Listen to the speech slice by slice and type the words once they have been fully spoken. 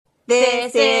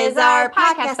This is our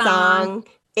podcast song.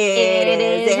 It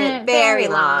isn't very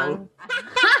long.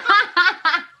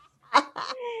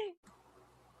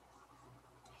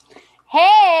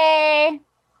 Hey!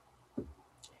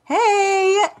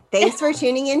 Hey! Thanks for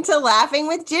tuning in to Laughing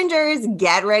with Gingers.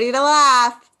 Get ready to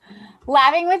laugh.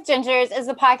 Laughing with Gingers is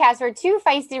a podcast where two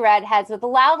feisty redheads with a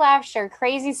loud laugh share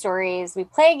crazy stories. We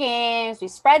play games, we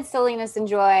spread silliness and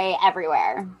joy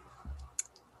everywhere.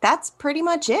 That's pretty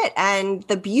much it. And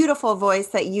the beautiful voice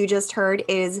that you just heard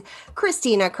is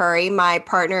Christina Curry, my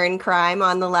partner in crime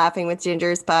on the Laughing with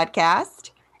Gingers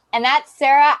podcast. And that's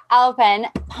Sarah Alpen,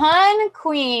 pun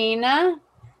queen,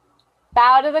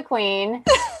 bow to the queen,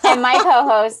 and my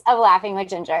co-host of Laughing with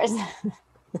Gingers.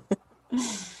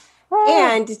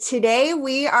 And today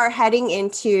we are heading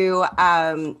into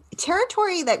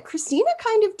territory that Christina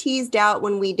kind of teased out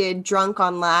when we did Drunk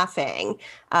on Laughing,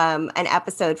 an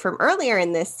episode from earlier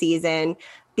in this season,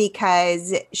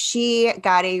 because she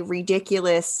got a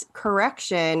ridiculous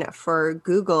correction for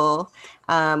Google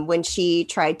when she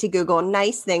tried to Google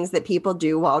nice things that people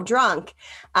do while drunk.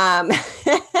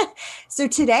 So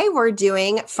today we're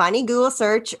doing funny Google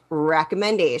search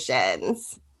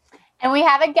recommendations. And we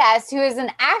have a guest who is an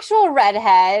actual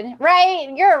redhead,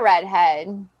 right? You're a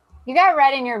redhead. You got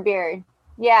red in your beard.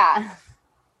 Yeah.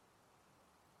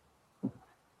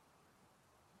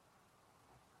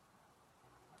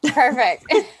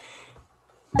 Perfect.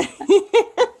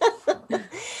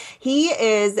 He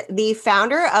is the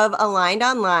founder of Aligned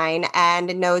Online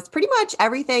and knows pretty much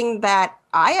everything that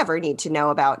I ever need to know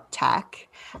about tech.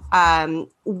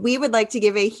 We would like to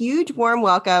give a huge warm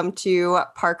welcome to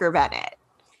Parker Bennett.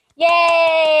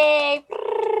 Yay!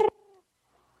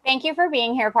 Thank you for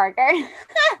being here, Parker.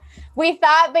 We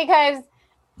thought because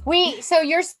so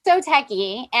you're so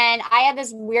techie, and I had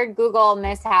this weird Google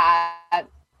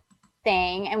mishap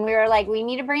thing, and we were like, we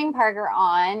need to bring Parker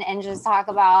on and just talk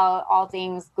about all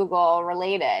things Google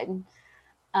related.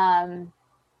 And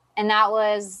that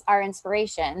was our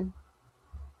inspiration.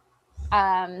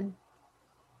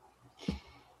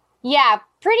 Yeah,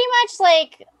 pretty much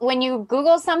like when you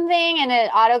Google something and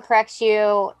it autocorrects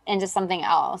you into something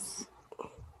else.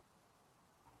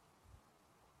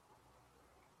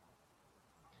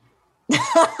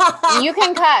 You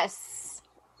can cuss.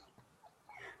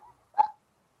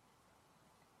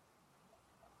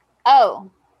 Oh,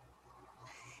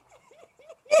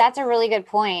 that's a really good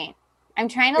point. I'm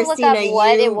trying to Christina, look up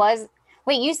what it was.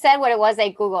 Wait, you said what it was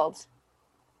I Googled.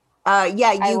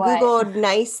 Yeah, you Googled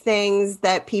nice things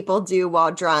that people do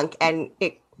while drunk, and what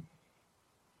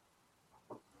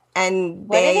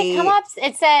did it come up?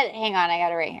 It said, hang on, I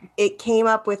got it right here. It came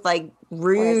up with like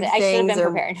rude things. I should have been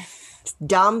prepared.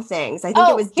 Dumb things. I think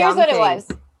it was dumb here's what things. It was.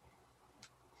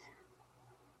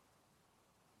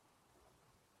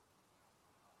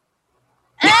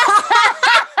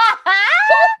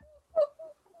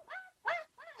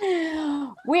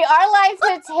 We are live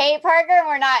to tape, Parker, and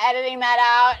we're not editing that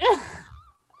out.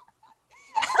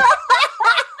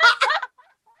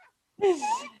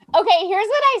 Okay, here's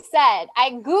what I said.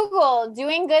 I Googled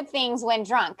doing good things when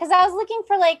drunk because I was looking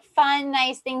for like fun,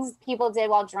 nice things people did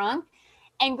while drunk.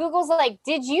 And Google's like,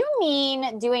 did you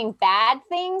mean doing bad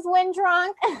things when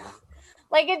drunk?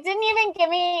 Like, it didn't even give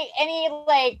me any,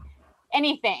 like,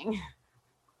 anything.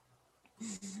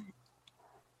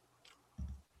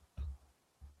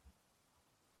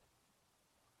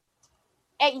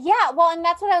 Yeah, well, and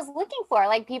that's what I was looking for,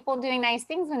 like people doing nice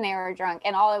things when they were drunk,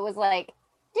 and all it was like,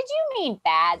 did you mean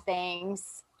bad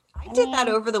things? I did that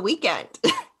over the weekend.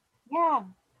 Yeah,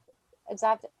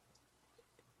 adopted.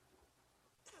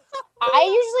 I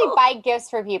usually buy gifts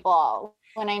for people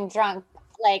when I'm drunk,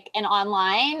 like, and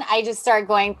online. I just start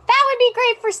going, that would be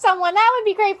great for someone. That would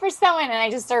be great for someone. And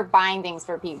I just start buying things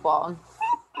for people.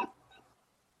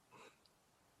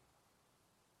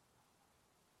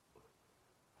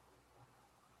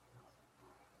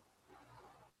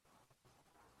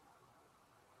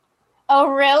 Oh,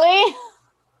 really?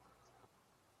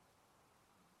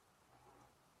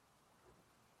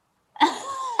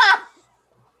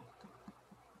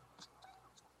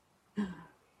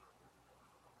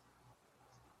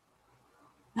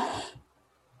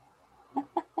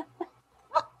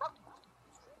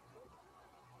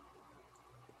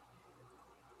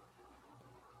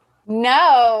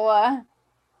 No.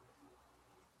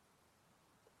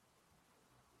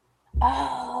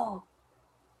 Oh.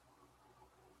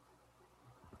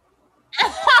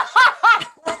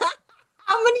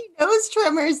 How many nose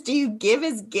trimmers do you give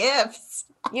as gifts?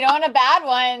 You don't want a bad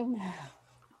one.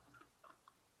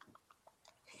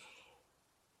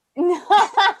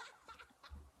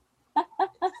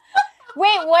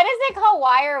 Wait, what is it called?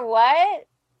 Wire what?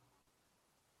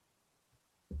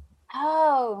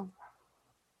 Oh.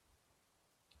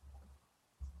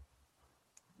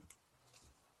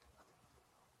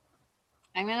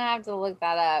 I'm gonna have to look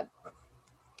that up.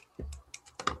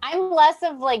 I'm less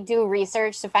of like do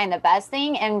research to find the best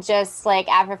thing and just like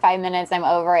after 5 minutes I'm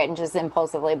over it and just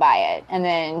impulsively buy it and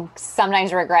then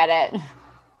sometimes regret it.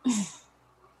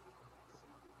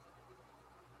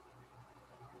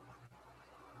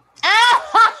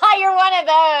 You're one of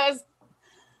those.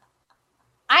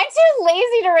 I'm too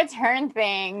lazy to return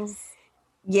things.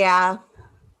 Yeah.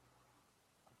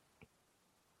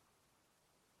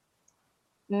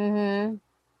 Mm-hmm.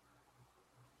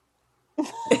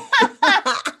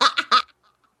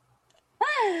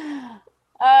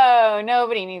 Oh,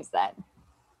 nobody needs that.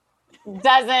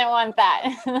 Doesn't want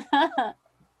that.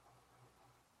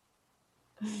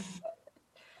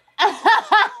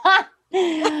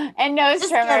 And nose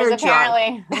Just trimmers,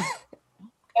 apparently.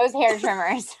 Those hair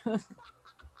trimmers.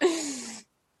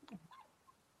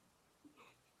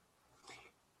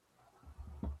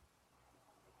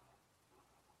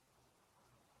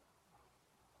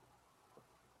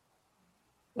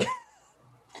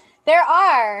 There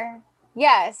are.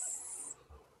 Yes.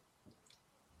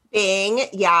 Bing,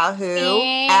 Yahoo,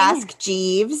 Bing. Ask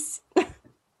Jeeves.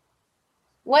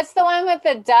 What's the one with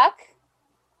the duck?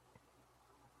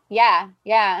 Yeah.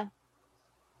 Yeah.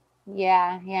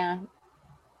 Yeah.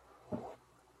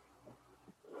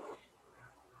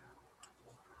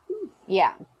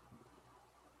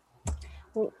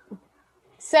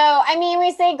 So, I mean,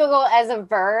 we say Google as a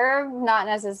verb, not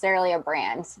necessarily a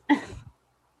brand.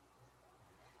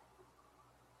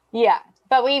 Yeah.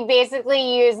 But we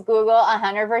basically use Google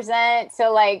 100% to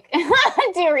like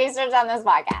do research on this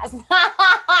podcast.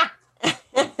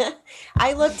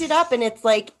 I looked it up and it's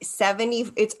like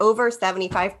it's over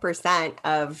 75%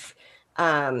 of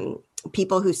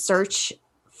people who search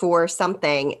for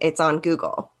something, it's on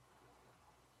Google.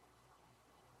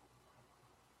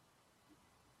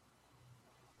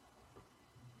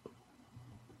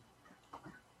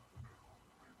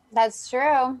 That's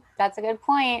true. That's a good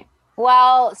point.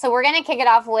 Well, so we're going to kick it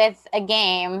off with a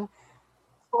game.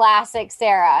 Classic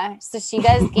Sarah. So she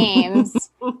does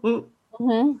games.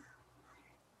 Mm-hmm.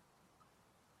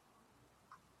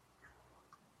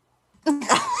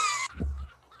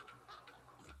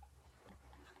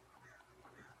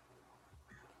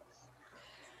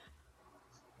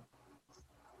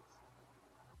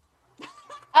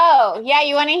 Oh, yeah.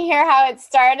 You want to hear how it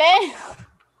started?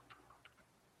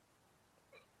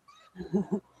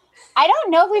 I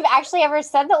don't know if we've actually ever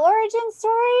said the origin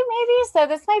story, maybe. So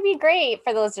this might be great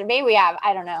for the listener. Maybe we have.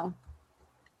 I don't know.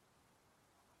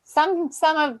 Some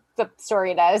of the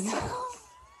story does.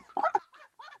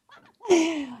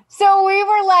 So we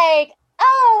were like,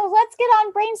 oh, let's get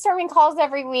on brainstorming calls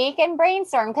every week and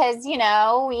brainstorm because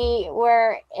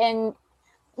we're in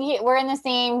the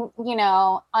same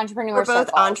entrepreneur. We're both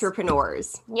circles.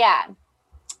 entrepreneurs. Yeah,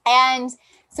 and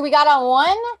so we got on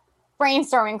one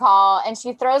brainstorming call, and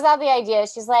she throws out the idea.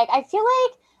 She's like, I feel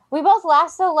like we both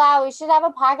laugh so loud. We should have a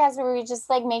podcast where we just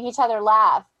like make each other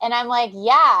laugh. And I'm like,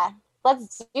 yeah,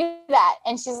 let's do that.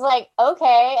 And she's like,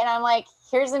 okay. And I'm like,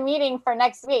 here's a meeting for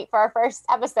next week for our first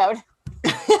episode.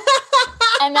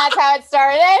 And that's how it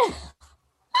started.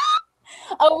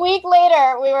 A week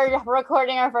later, we were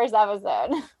recording our first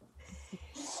episode. And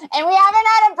we haven't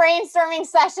had a brainstorming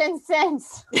session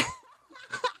since.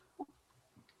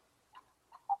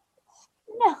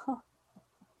 No.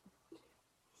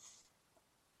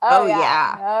 Oh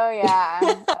yeah. Oh yeah.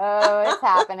 Oh, it's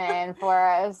happening for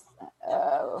us.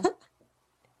 Oh.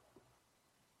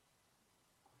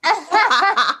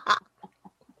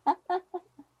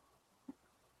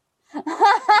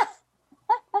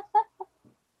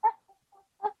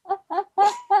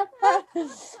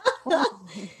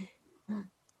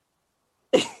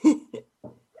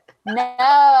 No,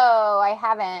 I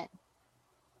haven't.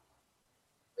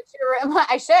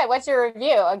 I should. What's your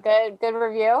review? A good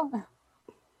review?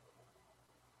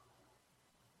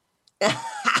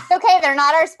 Okay, they're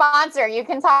not our sponsor. You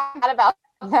can talk about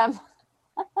them.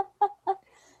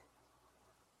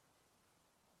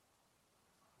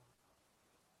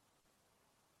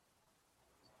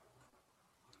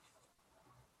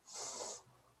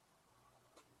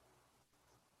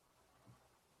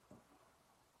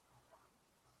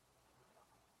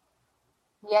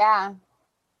 Yeah.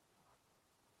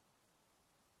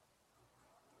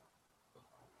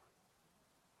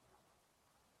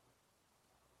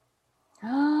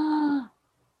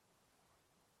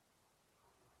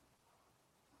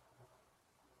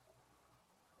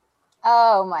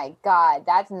 Oh my God,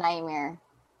 that's a nightmare.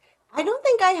 I don't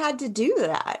think I had to do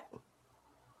that.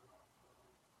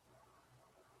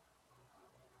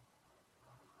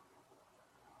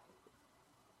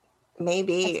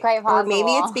 Maybe. It's quite Or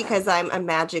maybe it's possible. because I'm a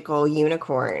magical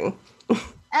unicorn.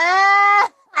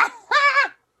 Ah!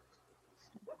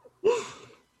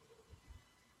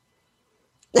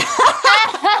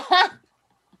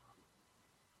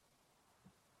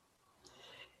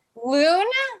 Loon?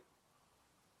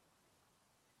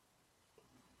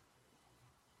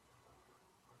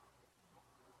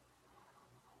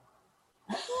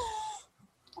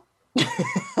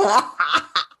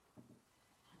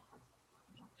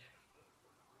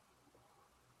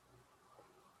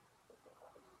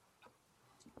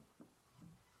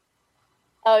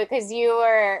 Oh, because you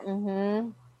were.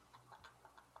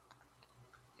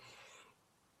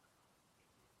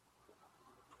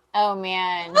 Oh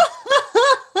man,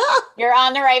 you're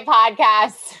on the right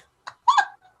podcast.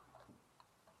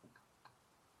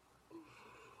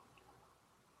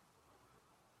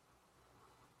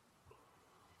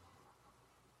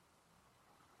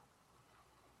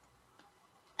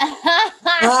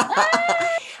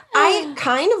 I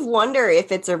kind of wonder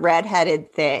if it's a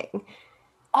redheaded thing.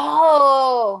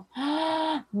 Oh,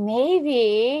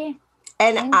 maybe.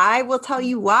 And I will tell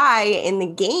you why in the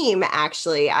game,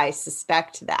 actually, I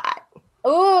suspect that.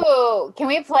 Ooh, can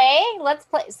we play? Let's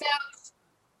play. So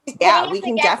yeah, we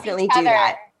can definitely do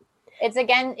that. It's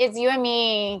you and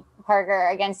me, Parker,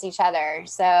 against each other.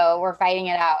 So we're fighting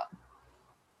it out.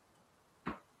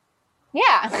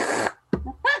 Yeah.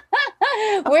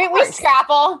 we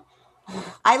scrapple.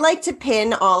 I like to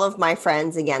pin all of my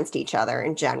friends against each other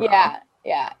in general.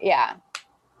 Yeah.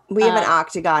 We have an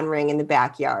octagon ring in the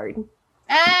backyard. 2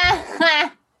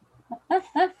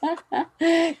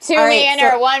 may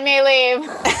enter, 1 may leave.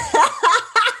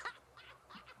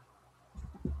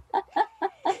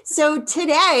 So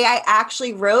today I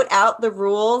actually wrote out the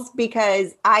rules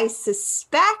because I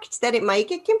suspect that it might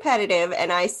get competitive,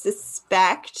 and I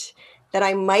suspect that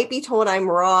I might be told I'm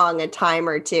wrong a time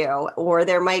or two, or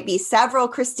there might be several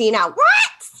Christina what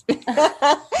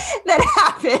that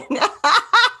happen.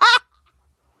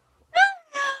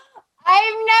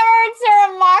 I've never heard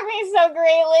Sarah mock me so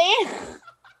greatly.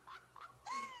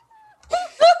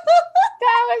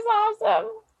 That was awesome.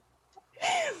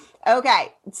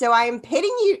 Okay, so I am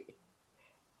pitting you.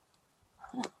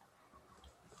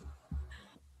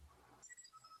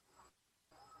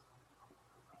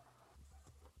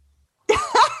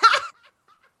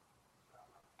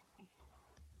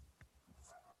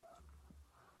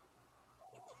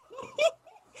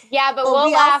 Yeah, but we'll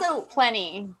laugh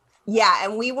plenty. Yeah,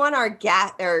 and we want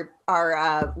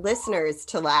our listeners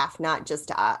to laugh, not just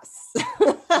to us.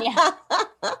 Yeah.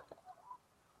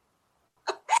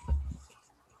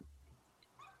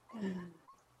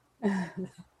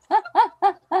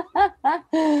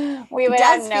 It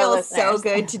does feel so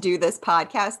good to do this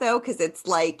podcast though, because it's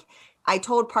like I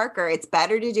told Parker it's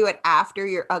better to do it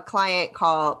after a client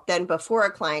call than before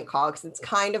a client call, because it's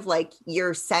kind of like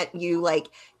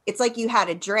it's like you had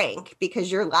a drink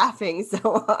because you're laughing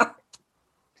so hard.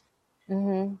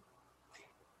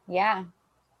 Yeah.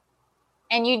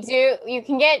 And you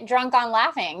can get drunk on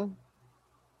laughing.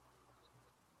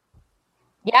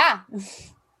 Yeah.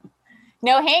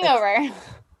 No hangover.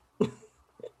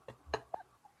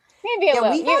 Maybe a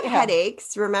little. We've had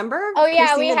headaches, remember? Oh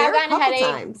yeah, Christina, we have gotten headaches.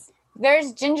 Times.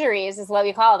 There's gingeries is what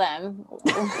we call them.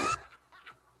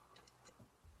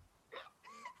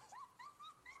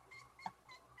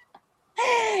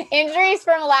 Injuries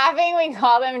from laughing, we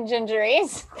call them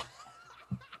gingeries.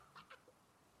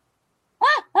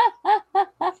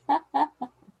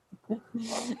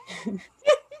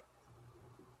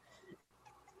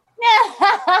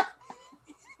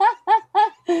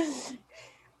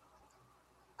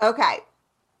 Okay.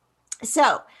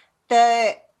 So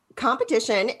the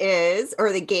competition is,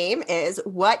 or the game is,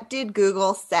 what did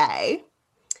Google say?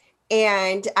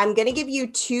 And I'm going to give you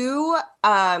two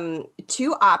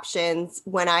options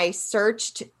when I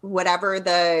searched whatever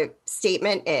the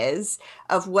statement is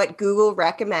of what Google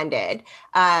recommended.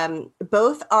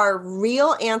 Both are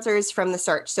real answers from the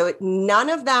search. So none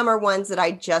of them are ones that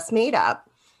I just made up.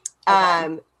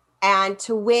 Okay. And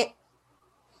to win...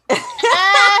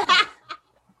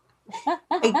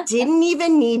 I didn't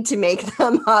even need to make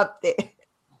them up.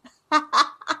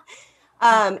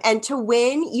 And to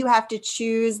win, you have to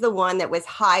choose the one that was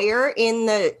higher in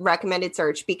the recommended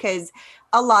search, because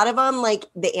a lot of them, like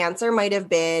the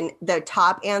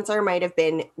top answer might have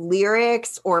been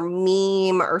lyrics or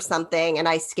meme or something. And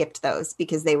I skipped those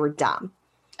because they were dumb.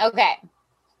 Okay.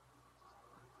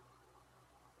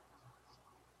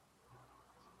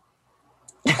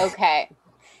 Okay.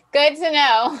 Good to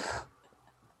know.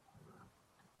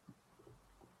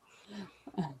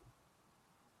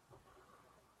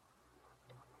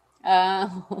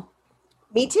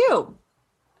 Me too.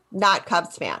 Not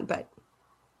Cubs fan, but.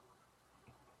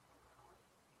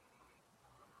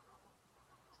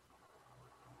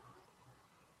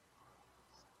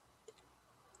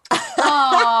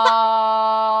 Oh.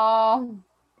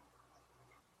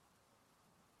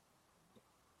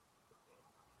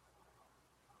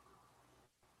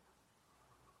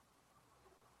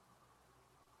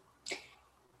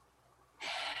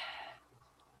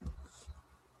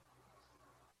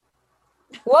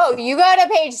 Whoa, you go to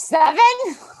page 7?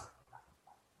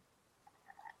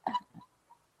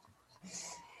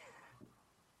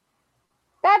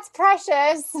 That's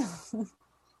precious.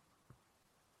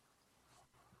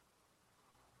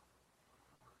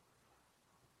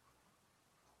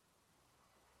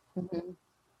 Mhm.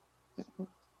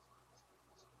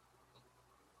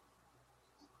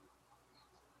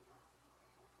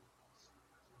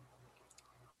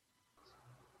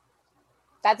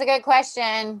 That's a good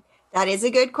question. That is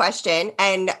a good question.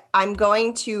 And I'm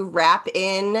going to wrap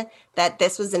in that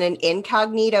this was in an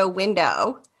incognito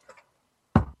window.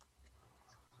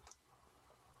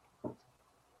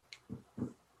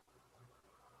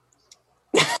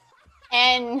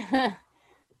 And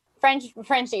Frenchies.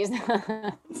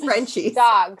 Frenchies.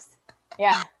 Dogs.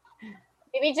 Yeah.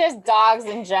 Maybe just dogs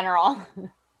in general.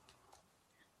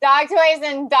 Dog toys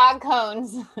and dog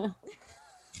cones.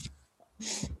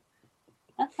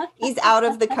 He's out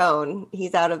of the cone.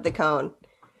 He's out of the cone.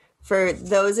 For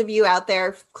those of you out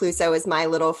there, Clouseau is my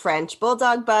little French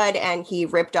bulldog bud, and he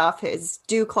ripped off his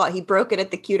dew claw. He broke it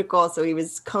at the cuticle, so he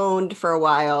was coned for a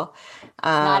while.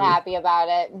 Not happy about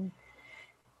it.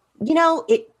 You know,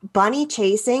 bunny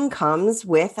chasing comes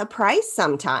with a price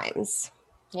sometimes.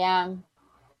 Yeah.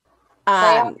 Play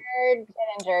hard, get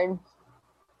injured.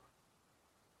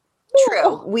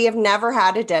 True. We have never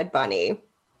had a dead bunny.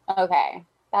 Okay.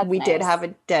 That's we nice. did have a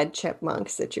dead chipmunk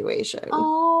situation.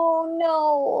 Oh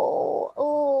no.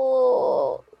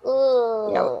 Oh.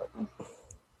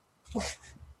 Yep.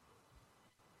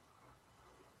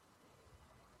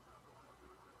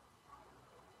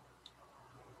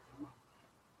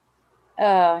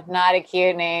 Oh, not a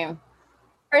cute name.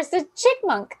 First a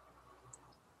chickmunk.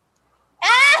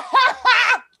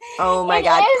 Oh my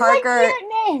God, Parker,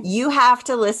 you have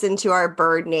to listen to our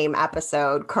bird name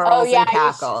episode, Curls and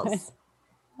Cackles.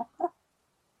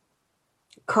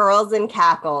 Curls and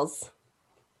Cackles.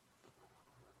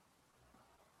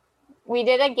 We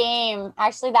did a game.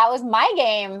 Actually, that was my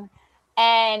game.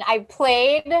 And I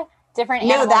played different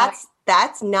animals. No,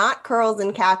 that's not Curls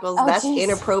and Cackles. Oh, that's geez.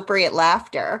 Inappropriate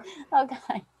Laughter. Oh,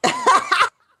 God.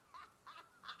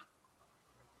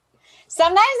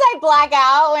 Sometimes I black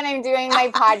out when I'm doing my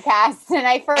podcast and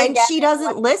I forget. And she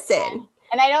doesn't listen.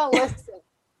 And I don't listen.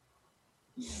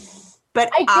 But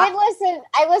I did listen.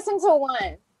 I listened to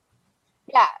one.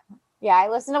 Yeah. Yeah, I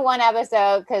listened to one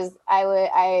episode because I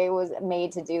was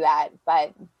made to do that.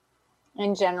 But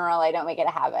in general, I don't make it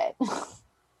a habit.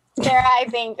 Sarah, I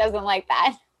think, doesn't like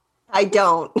that. I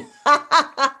don't.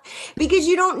 Because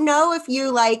you don't know if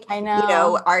you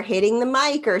are hitting the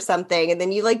mic or something, and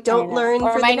then you don't learn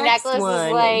or for my the next necklace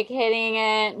one. is hitting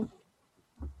it.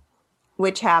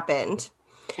 Which happened.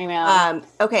 I know.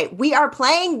 Okay, we are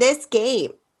playing this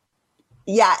game.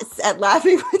 Yes, at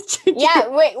Laughing with Ginger. Yeah,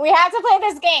 we have to play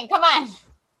this game. Come on.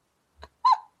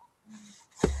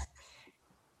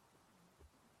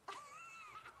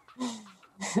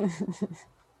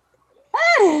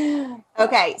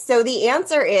 Okay, so the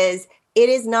answer is it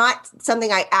is not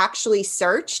something I actually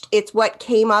searched. It's what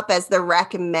came up as the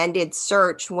recommended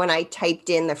search when I typed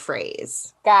in the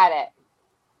phrase. Got it.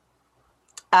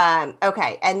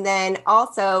 Okay, and then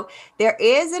also there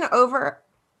is an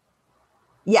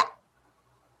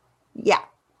Yeah,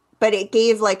 but it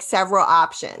gave several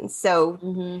options. So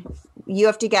you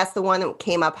have to guess the one that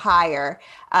came up higher.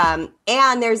 And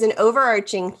there's an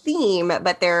overarching theme,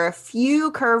 but there are a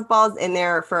few curveballs in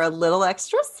there for a little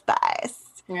extra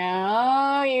spice.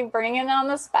 Oh, you bringing on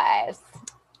the spice.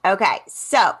 Okay,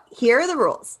 so here are the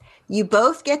rules. You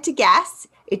both get to guess.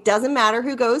 It doesn't matter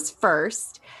who goes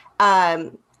first.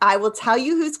 I will tell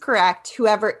you who's correct.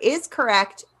 Whoever is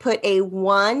correct, put a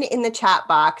 1 in the chat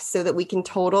box so that we can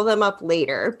total them up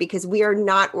later, because we are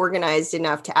not organized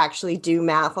enough to actually do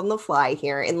math on the fly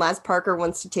here, unless Parker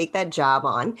wants to take that job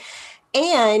on.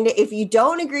 And if you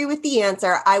don't agree with the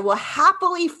answer, I will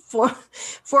happily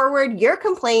forward your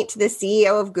complaint to the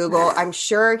CEO of Google. I'm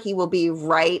sure he will be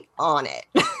right on it.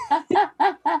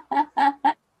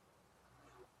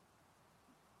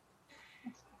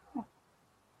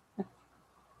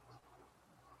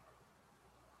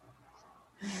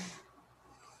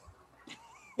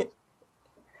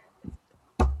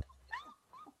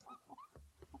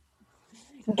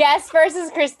 Guess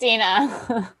versus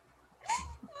Christina.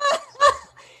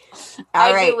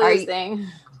 All right. Are losing.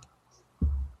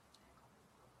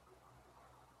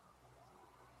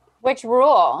 Which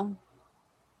rule?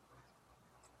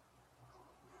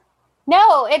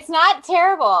 No, it's not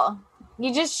terrible.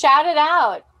 You just shout it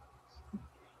out.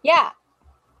 Yeah.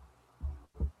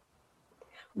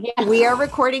 Yeah. We are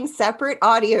recording separate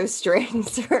audio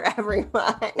streams for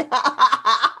everyone.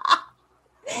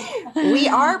 We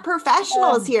are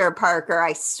professionals here, Parker.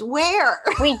 I swear.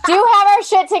 We do have our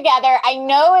shit together. I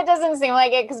know it doesn't seem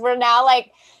like it because we're now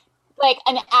like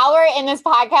an hour in this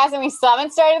podcast and we still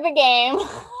haven't started the game.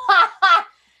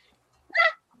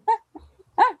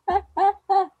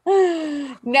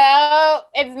 No,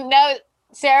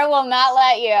 Sarah will not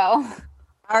let you.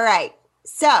 All right.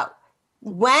 So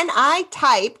when I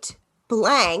typed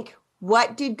blank,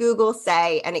 what did Google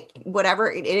say? And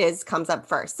whatever it is comes up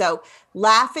first. So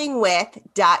laughing with ...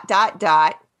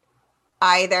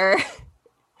 either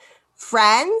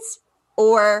friends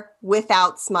or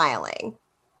without smiling.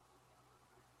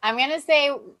 I'm going to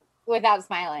say without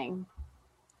smiling.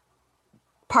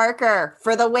 Parker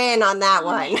for the win on that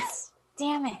one.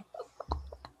 Damn it.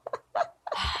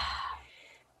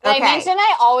 Did I mention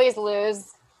I always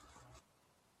lose?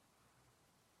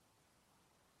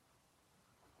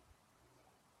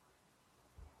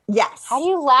 Yes. How do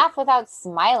you laugh without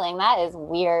smiling? That is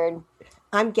weird.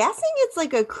 I'm guessing it's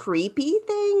like a creepy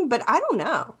thing, but I don't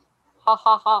know. Ha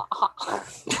ha ha ha.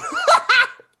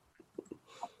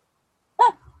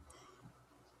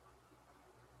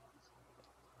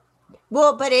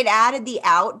 Well, but it added the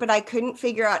out, but I couldn't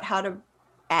figure out how to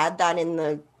add that in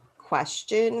the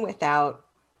question without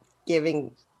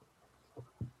giving.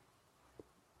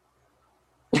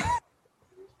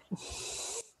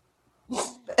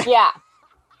 Yeah.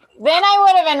 Then I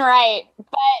would have been right,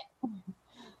 but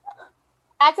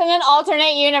that's in an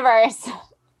alternate universe.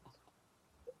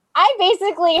 I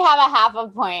basically have a half a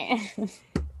point.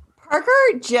 Parker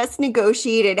just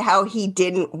negotiated how he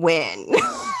didn't win.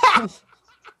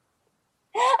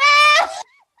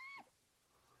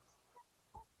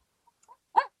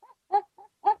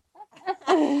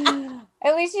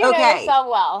 At least you know yourself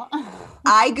well.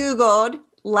 I Googled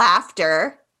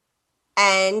laughter,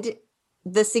 and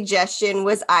the suggestion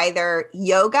was either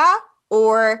yoga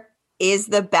or is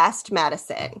the best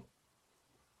medicine.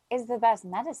 Is the best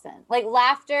medicine. Like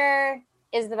laughter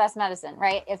is the best medicine,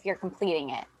 right? If you're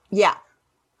completing it. Yeah.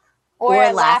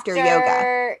 Or laughter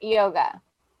yoga.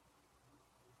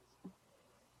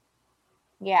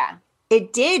 Yeah.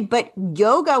 It did, but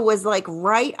yoga was like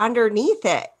right underneath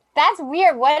it. That's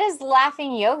weird. What is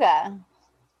laughing yoga?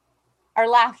 Or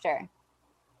laughter?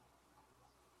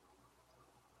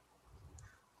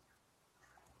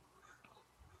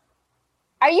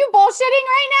 Are you bullshitting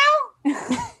right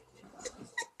now?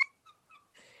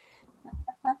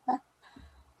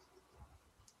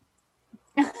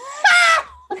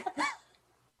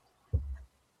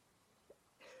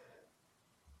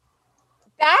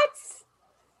 That's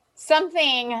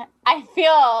something I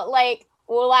feel like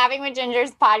Laughing with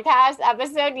Ginger's podcast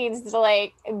episode needs to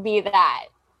like be that.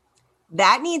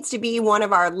 That needs to be one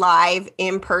of our live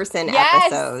in-person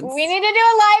episodes. We need to do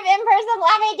a live in-person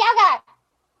laughing yoga.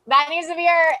 That needs to be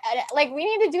we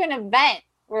need to do an event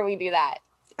where we do that.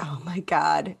 Oh my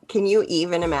God. Can you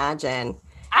even imagine?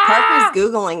 Parker's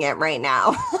Googling it right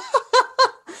now.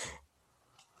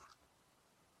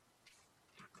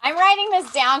 I'm writing this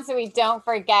down so we don't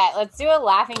forget. Let's do a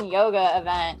laughing yoga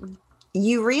event.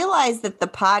 You realize that the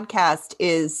podcast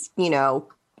is,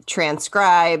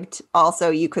 transcribed. Also,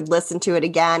 you could listen to it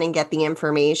again and get the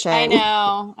information.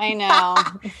 I know.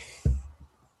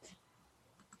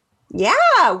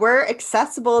 Yeah, we're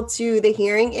accessible to the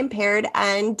hearing impaired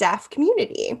and deaf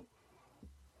community.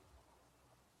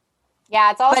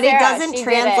 Yeah, it's all But Sarah. It doesn't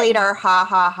translate our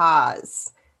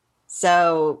ha-ha-has.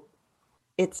 So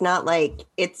it's not like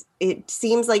it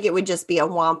seems like it would just be a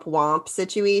womp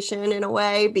situation in a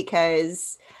way,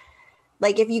 because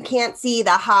like if you can't see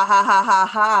the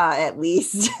ha at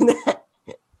least.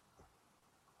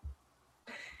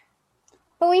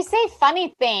 But we say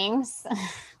funny things.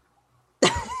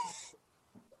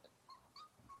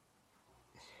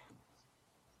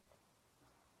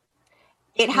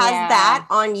 It has that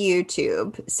on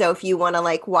YouTube. So if you want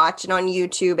to watch it on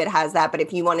YouTube, it has that. But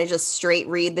if you want to just straight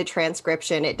read the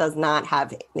transcription, it does not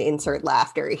have insert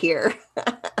laughter here.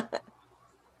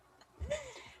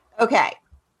 Okay.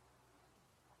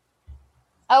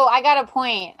 Oh, I got a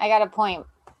point.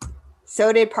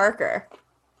 So did Parker.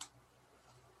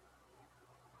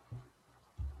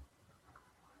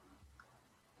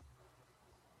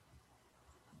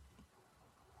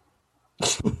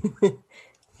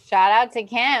 Shout out to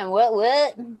Kim.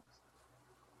 What?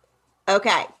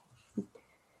 Okay.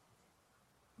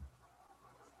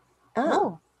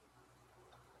 Oh.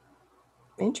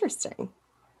 Interesting.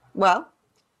 Well.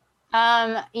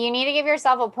 You need to give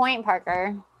yourself a point,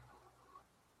 Parker.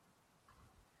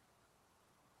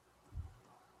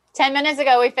 10 minutes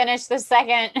ago, we finished the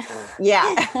second.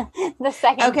 Yeah. The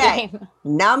second game.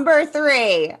 Number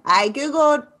 3. I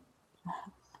Googled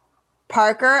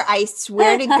Parker. I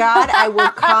swear to God, I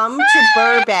will come to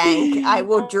Burbank. I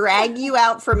will drag you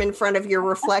out from in front of your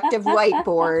reflective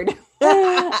whiteboard.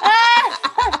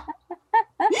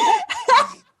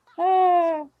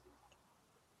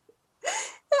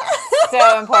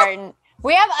 So important.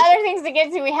 We have other things to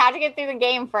get to. We have to get through the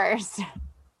game first.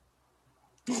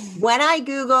 When I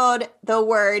Googled the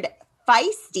word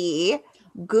feisty,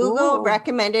 Google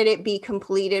recommended it be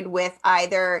completed with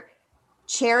either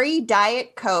cherry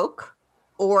Diet Coke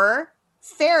or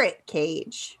ferret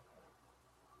cage.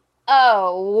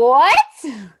 Oh, what?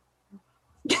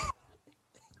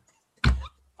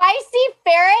 Feisty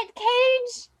ferret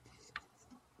cage?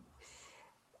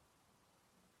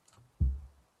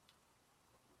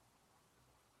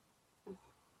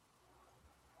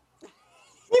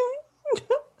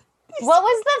 What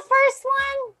was the first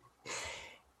one?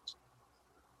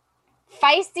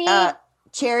 Feisty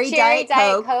cherry Diet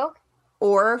Coke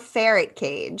or ferret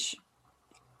cage.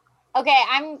 Okay,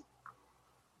 I'm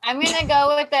gonna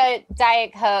go with the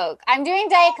Diet Coke. I'm doing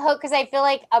Diet Coke because I feel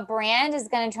like a brand is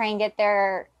gonna try and get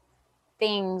their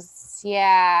things.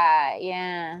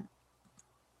 Yeah.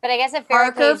 But I guess a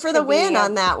ferret Parker cage for the win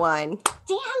on that one.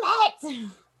 Damn it!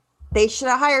 They should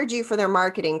have hired you for their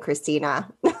marketing,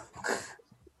 Christina.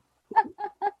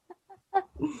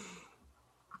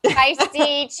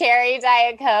 Feisty cherry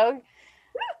Diet Coke.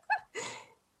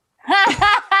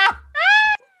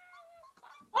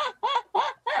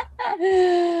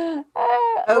 We're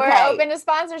open to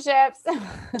sponsorships.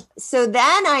 So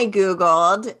then I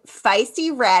Googled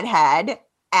feisty redhead,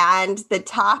 and the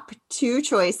top 2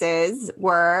 choices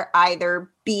were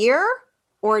either beer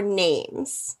or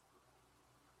names.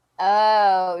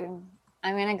 Oh,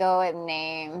 I'm going to go with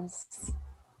names.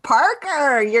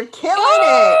 Parker, you're killing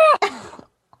it.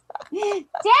 Damn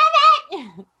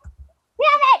it!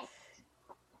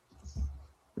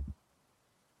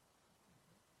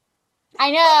 I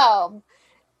know,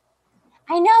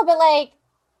 but like,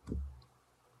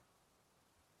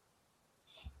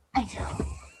 I know.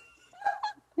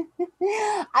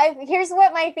 Here's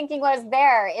what my thinking was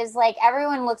there is like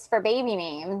everyone looks for baby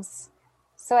names.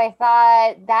 So I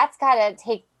thought that's got to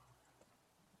take.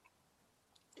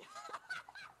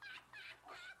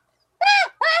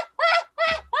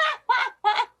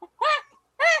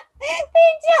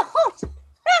 They don't.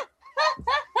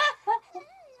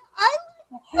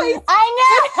 I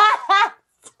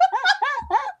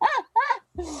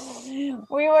know.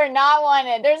 We were not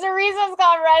wanted. There's a reason it's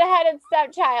called Redheaded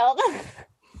Stepchild.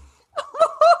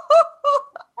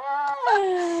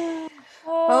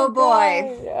 Oh boy.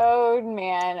 God. Oh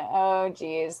man. Oh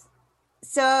geez.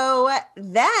 So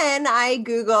then I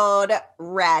Googled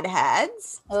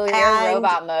redheads. Oh, you're in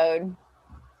robot mode.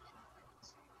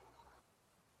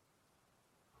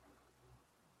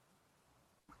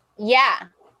 Yeah.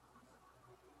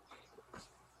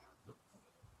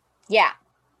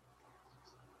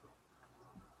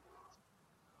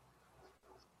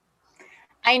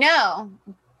 I know.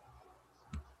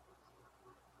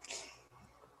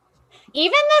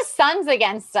 Even the sun's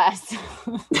against us. The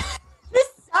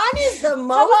sun is the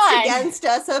most against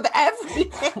us of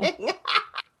everything.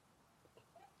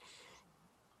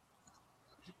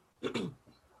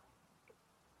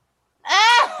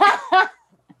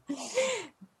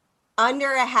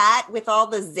 Under a hat with all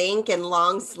the zinc and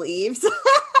long sleeves.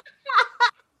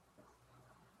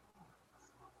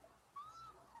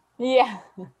 Yeah.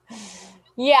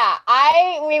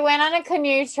 We went on a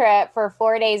canoe trip for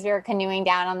 4 days. We were canoeing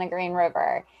down on the Green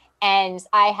River, and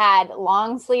I had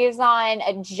long sleeves on,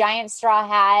 a giant straw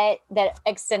hat that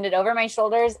extended over my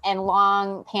shoulders, and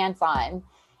long pants on.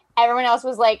 Everyone else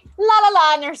was like, la la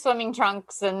la, in their swimming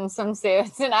trunks and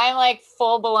swimsuits. And I'm like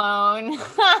full blown,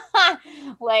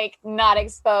 like not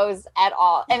exposed at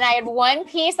all. And I had one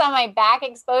piece on my back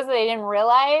exposed that I didn't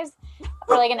realize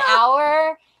for like an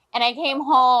hour. And I came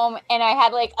home and I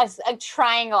had like a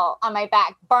triangle on my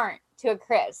back burnt to a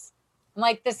crisp. I'm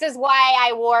like, this is why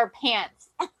I wore pants.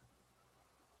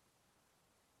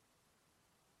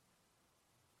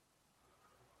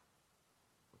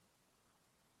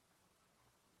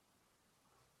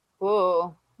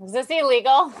 Ooh, is this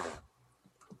illegal?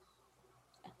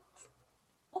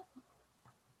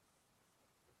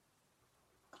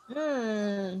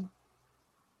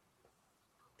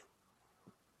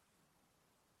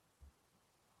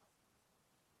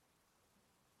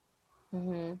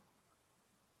 Mm-hmm.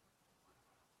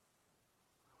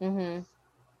 Mm-hmm.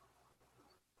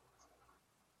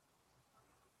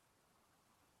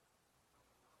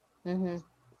 Mm-hmm.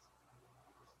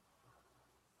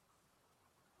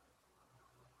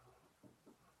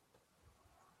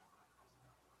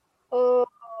 Oh.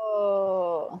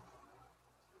 Oh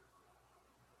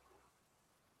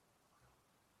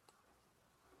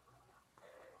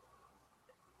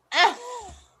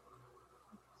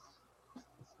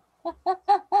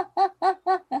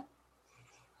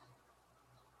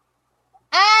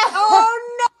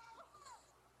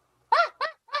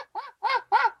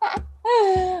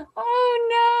Oh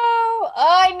no.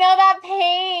 Oh, I know that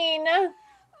pain.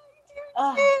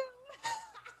 Oh,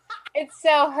 it's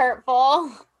so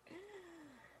hurtful.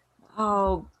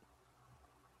 Oh,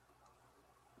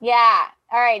 Yeah.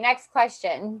 All right, next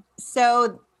question.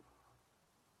 so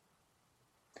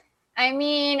I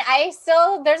mean,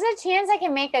 there's a chance I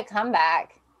can make a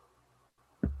comeback.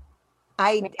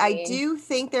 I Maybe. do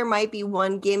think there might be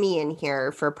one gimme in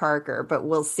here for Parker, but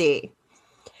we'll see.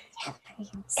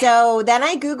 So then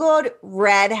I Googled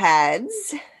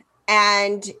redheads,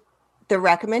 and the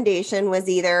recommendation was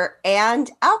either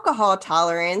and alcohol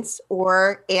tolerance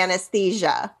or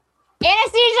anesthesia.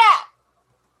 Anesthesia!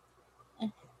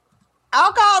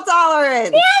 Alcohol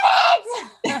tolerance.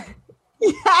 Damn it!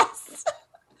 Yes.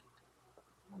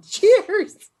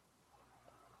 Cheers.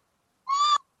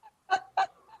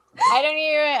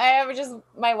 I have just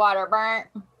my water burnt.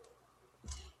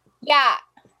 Yeah.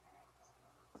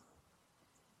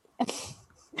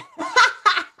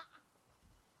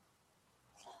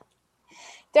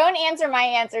 Don't answer my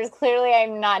answers. Clearly,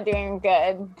 I'm not doing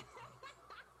good.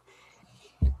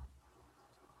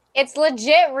 It's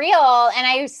legit real, and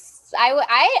I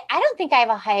don't think I have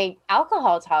a high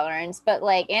alcohol tolerance, but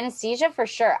like anesthesia for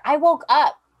sure. I woke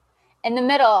up in the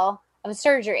middle of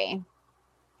surgery.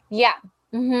 Yeah.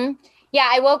 Mm-hmm. Yeah,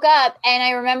 I woke up and I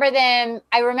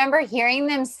remember hearing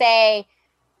them say,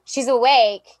 she's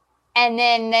awake. And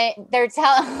then they're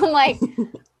telling, I'm like,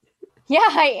 yeah,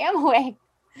 I am awake.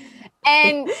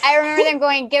 And I remember them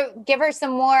going, give her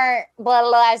some more blah,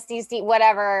 blah, SDC,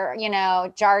 whatever,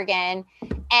 jargon.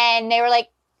 And they were like,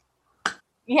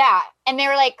 yeah. And they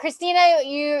were like, Christina,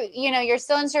 you're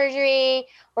still in surgery.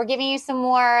 We're giving you some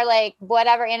more like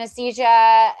whatever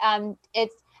anesthesia.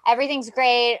 Everything's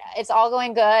great. It's all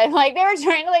going good. Like they were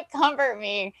trying to like comfort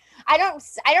me. I don't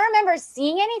remember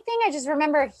seeing anything. I just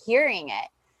remember hearing it.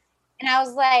 And I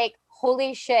was like,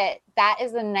 holy shit, that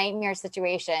is a nightmare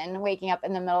situation, waking up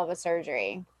in the middle of a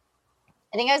surgery.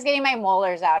 I think I was getting my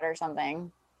molars out or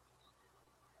something.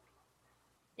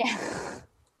 Yeah.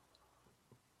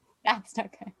 That's not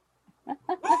good.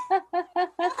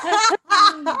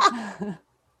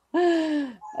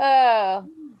 Oh.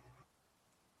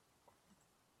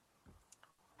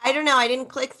 I don't know. I didn't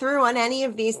click through on any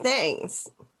of these things.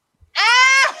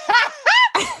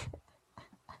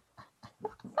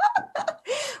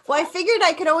 Well, I figured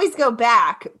I could always go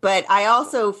back, but I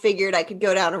also figured I could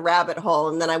go down a rabbit hole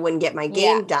and then I wouldn't get my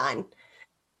game done.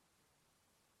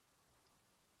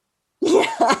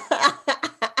 Yeah.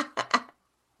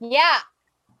 Yeah.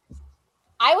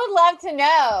 I would love to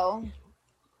know.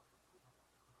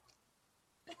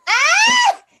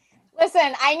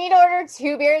 Listen, I need to order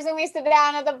 2 beers when we sit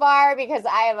down at the bar because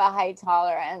I have a high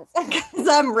tolerance. Because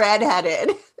I'm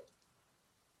redheaded.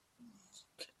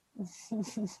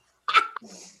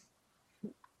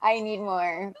 I need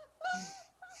more.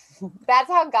 That's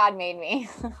how God made me.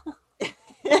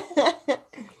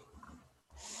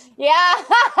 Yeah.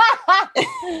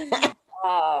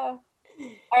 All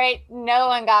right. No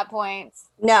one got points.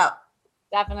 No.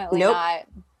 Definitely not.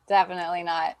 Definitely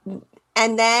not.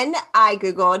 And then I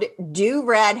Googled do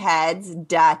redheads ...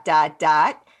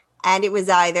 And it was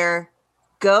either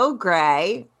go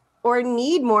gray or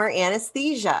need more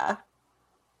anesthesia.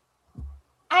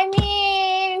 I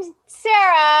mean, Sarah,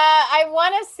 I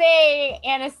want to say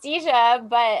anesthesia,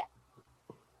 but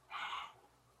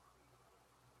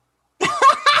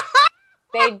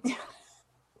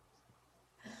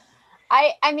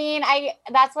I mean,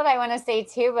 that's what I want to say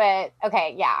too, but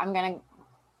okay, yeah, I'm going to.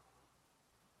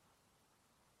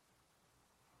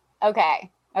 Okay.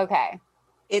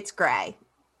 It's gray.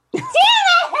 Damn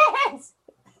it!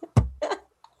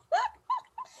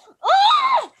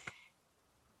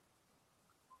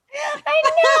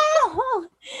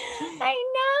 I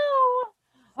know.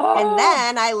 And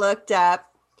then I looked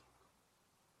up.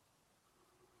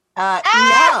 No,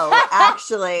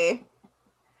 actually.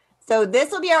 So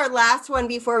this will be our last one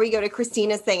before we go to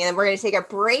Christina's thing. And then we're going to take a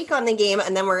break on the game.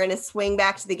 And then we're going to swing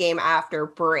back to the game after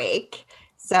break.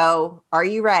 So are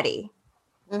you ready?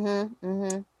 Mm-hmm.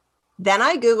 Mm-hmm. Then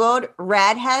I Googled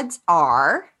redheads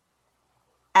are,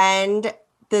 and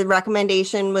the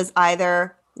recommendation was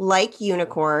either like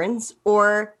unicorns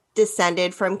or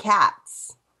descended from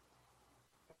cats.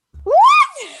 What?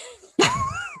 What?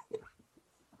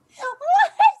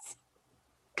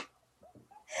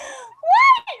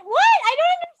 What? I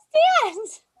don't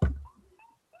understand.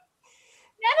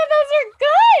 None of those are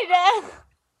good.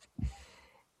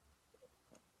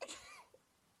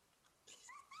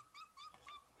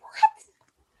 What?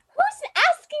 Who's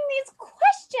asking these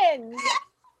questions?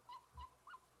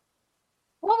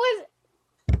 What was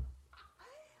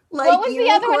the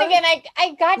other one again?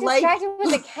 I got distracted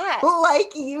with the cat.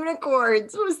 Like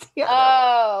unicorns was the other.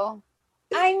 Oh,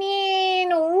 I mean,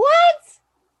 what?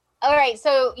 All right,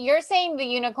 so you're saying the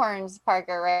unicorns,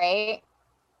 Parker, right?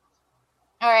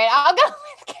 All right, I'll go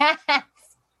with cats.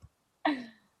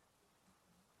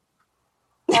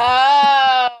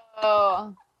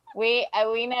 Oh, we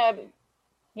know.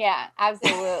 Yeah,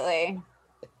 absolutely.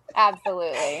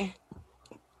 Absolutely.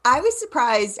 I was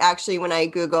surprised actually when I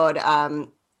Googled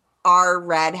are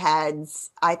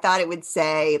redheads. I thought it would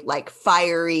say like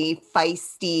fiery,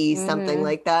 feisty, something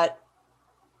like that.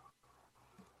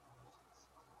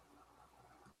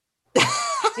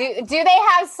 Do they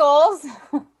have souls?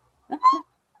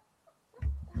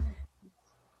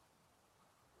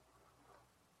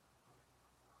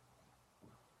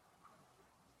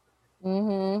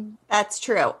 That's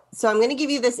true. So I'm going to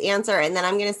give you this answer, and then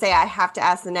I'm going to say I have to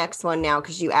ask the next one now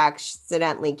because you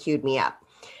accidentally queued me up.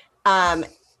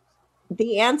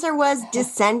 The answer was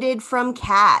descended from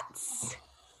cats.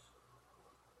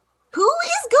 Who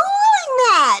is Googling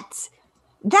that?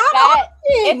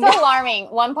 It's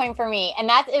alarming. 1 point for me, and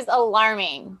that is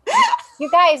alarming. You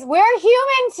guys, we're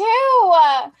human too.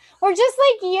 We're just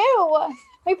like you.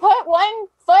 We put one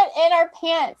foot in our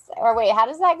pants. Or wait, how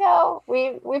does that go?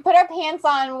 We put our pants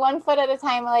on 1 foot at a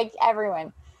time, like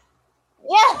everyone.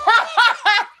 Yeah.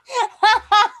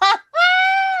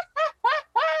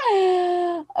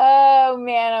 Oh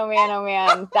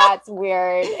man. That's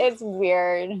weird. It's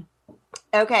weird.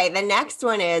 Okay, the next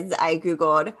one is I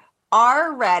Googled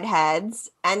are redheads,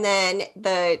 and then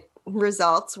the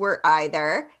results were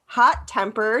either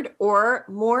hot-tempered or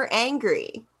more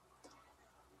angry.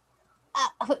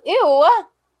 Ew.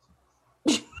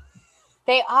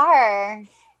 They are.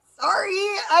 Sorry.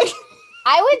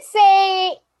 I would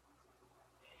say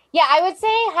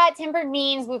hot-tempered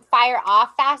means we fire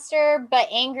off faster, but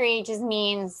angry just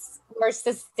means more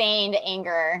sustained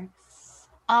anger.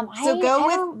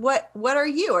 With what are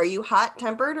you? Are you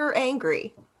hot-tempered or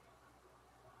angry?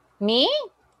 Me?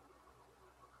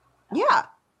 Yeah.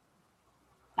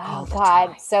 Oh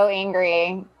God, so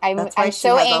angry. I'm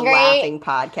so angry. A laughing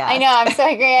podcast. I know, I'm so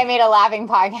angry. I made a laughing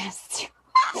podcast.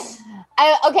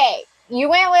 Okay, you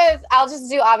went with. I'll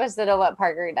just do opposite of what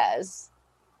Parker does.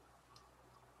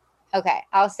 Okay,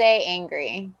 I'll say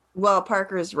angry. Well,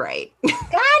 Parker's right.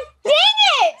 God dang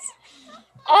it!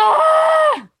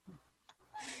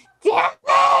 Damn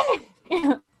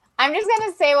it! I'm just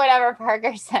gonna say whatever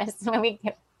Parker says when we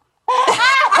get. No,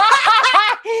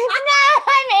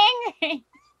 I'm angry.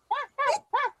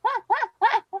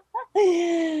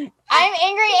 I'm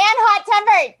angry and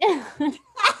hot-tempered.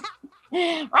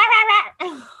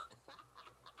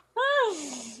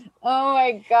 Oh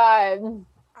my God. All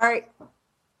right.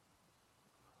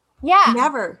 Yeah.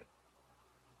 Never.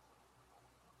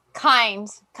 Kind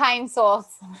souls.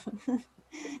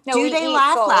 No, do they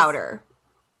laugh souls. louder?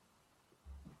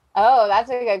 Oh, that's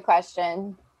a good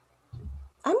question.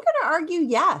 I'm going to argue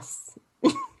yes.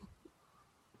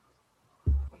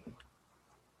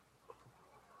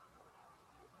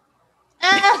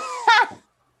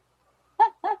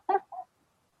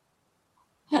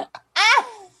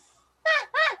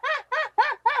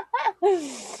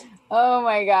 Oh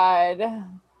my God.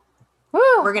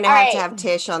 Whew. We're going to have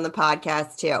Tish on the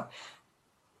podcast too.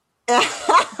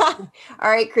 All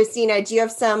right, Christina, do you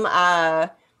have some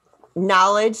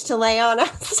knowledge to lay on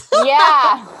us?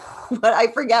 Yeah. But I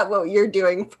forget what you're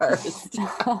doing first.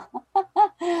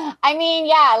 I mean,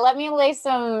 yeah, let me lay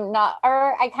some,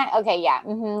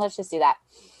 let's just do that.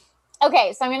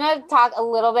 Okay, so I'm going to talk a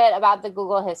little bit about the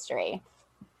Google history.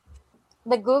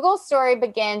 The Google story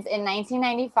begins in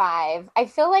 1995. I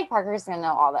feel like Parker's going to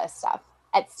know all this stuff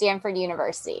at Stanford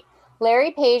University.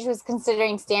 Larry Page was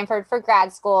considering Stanford for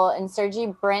grad school, and Sergey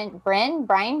Brin,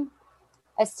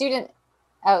 a student.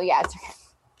 Oh, yeah.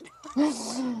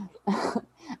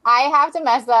 I have to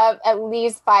mess up at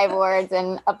least 5 words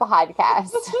in a podcast.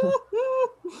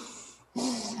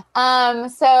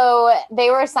 So they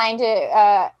were assigned to,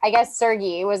 I guess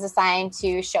Sergey was assigned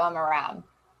to show him around.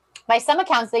 By some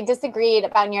accounts, they disagreed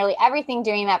about nearly everything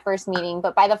during that first meeting,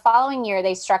 but by the following year,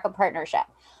 they struck a partnership.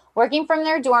 Working from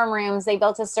their dorm rooms, they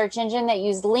built a search engine that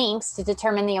used links to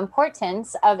determine the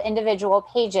importance of individual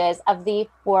pages of the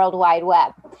World Wide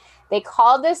Web. They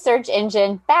called this search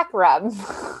engine Backrub.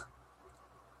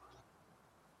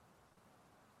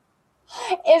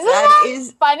 Isn't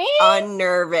that funny?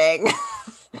 Unnerving.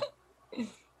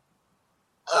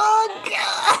 Oh,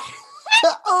 God.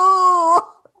 Oh.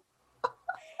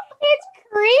 It's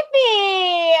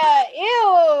creepy.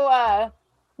 Ew.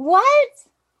 What?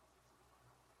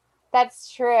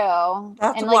 That's true.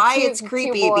 That's why it's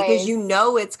creepy, because you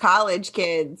know it's college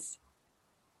kids.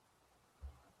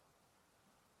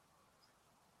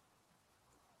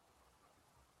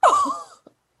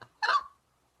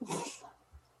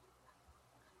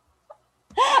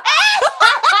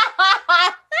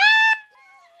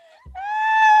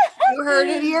 You heard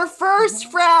it here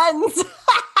first, friends.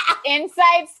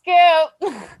 Inside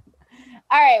scoop.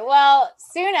 All right. Well,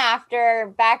 soon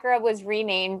after, Backrub was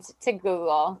renamed to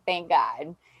Google. Thank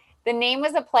God. The name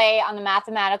was a play on the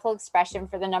mathematical expression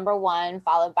for the number 1,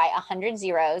 followed by 100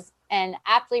 zeros, and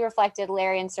aptly reflected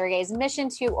Larry and Sergey's mission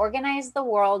to organize the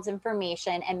world's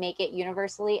information and make it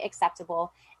universally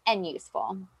acceptable and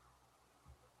useful.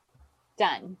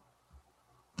 Done.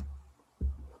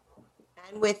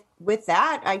 And with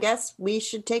that, I guess we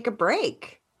should take a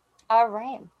break. All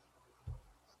right.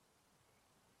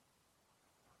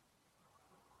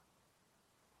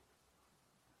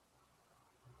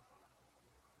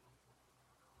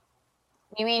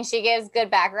 You mean she gives good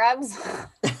back rubs?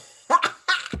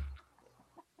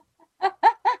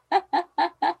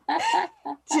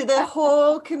 To the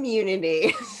whole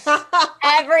community.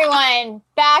 Everyone,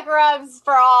 back rubs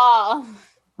for all.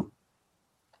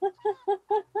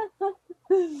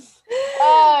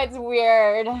 Oh, it's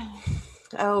weird.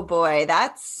 Oh boy,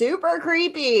 that's super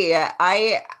creepy.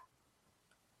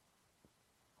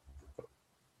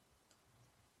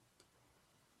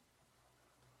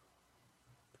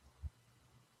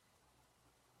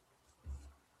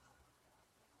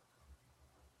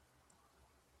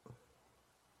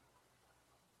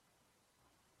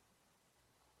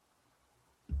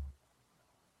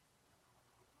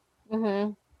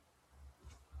 Mm-hmm.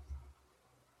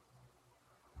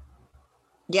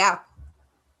 Yeah.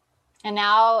 And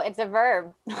now it's a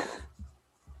verb.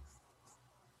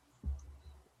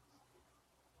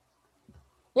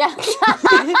 Yeah.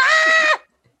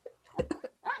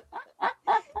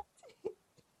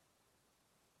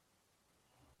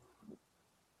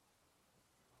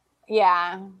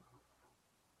 Yeah.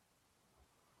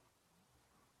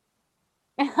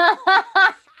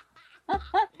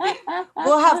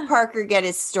 We'll have Parker get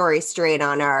his story straight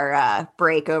on our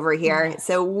break over here.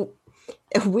 So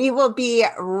we will be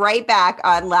right back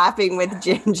on Laughing with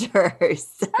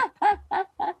Gingers.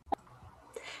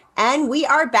 And we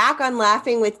are back on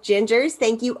Laughing with Gingers.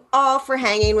 Thank you all for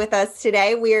hanging with us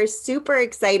today. We are super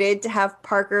excited to have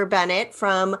Parker Bennett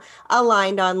from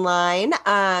Aligned Online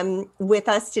with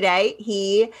us today.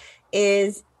 He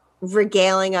is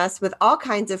regaling us with all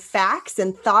kinds of facts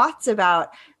and thoughts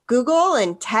about Google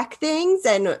and tech things.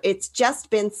 And it's just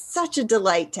been such a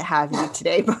delight to have you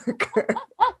today, Parker.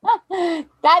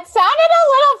 That sounded a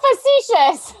little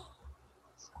facetious.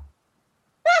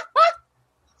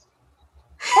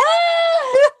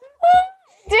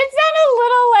 Did sound a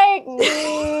little like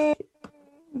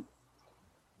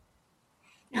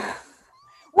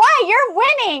why you're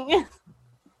winning.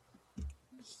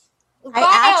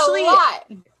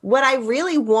 What I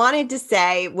really wanted to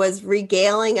say was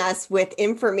regaling us with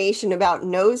information about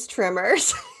nose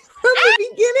trimmers from the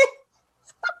beginning.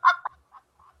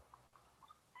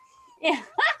 Yeah.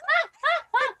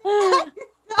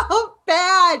 So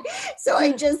bad. So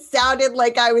I just sounded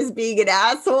like I was being an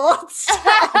asshole.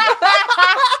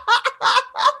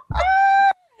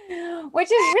 Which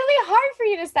is really hard for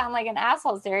you to sound like an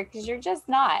asshole, Sarah, because you're just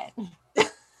not.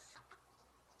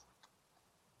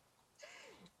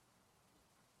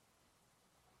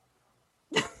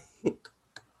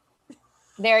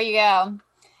 There you go.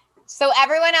 So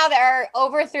everyone out there,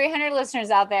 over 300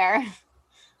 listeners out there,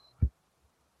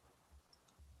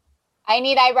 I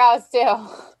need eyebrows too.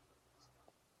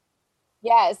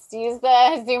 Yes, use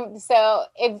the Zoom. So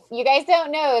if you guys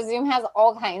don't know, Zoom has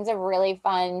all kinds of really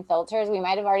fun filters. We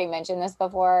might have already mentioned this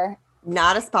before.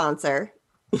 Not a sponsor.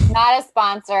 Not a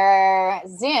sponsor,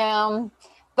 Zoom.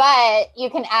 But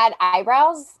you can add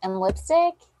eyebrows and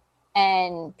lipstick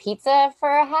and pizza for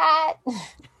a hat.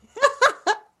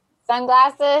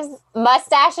 Sunglasses,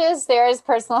 mustaches, Sarah's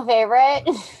personal favorite.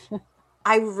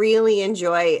 I really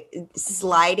enjoy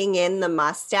sliding in the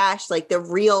mustache, like the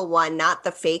real one, not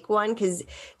the fake one.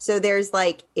 So there's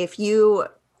like, if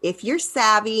you're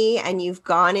savvy and you've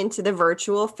gone into the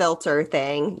virtual filter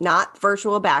thing, not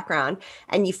virtual background,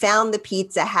 and you found the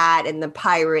pizza hat and the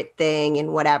pirate thing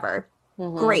and whatever,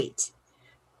 great.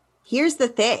 Here's the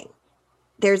thing.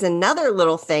 There's another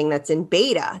little thing that's in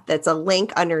beta that's a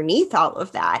link underneath all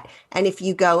of that. And if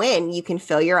you go in, you can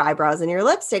fill your eyebrows and your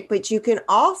lipstick, but you can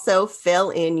also fill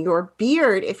in your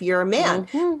beard if you're a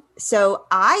man. So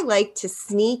I like to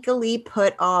sneakily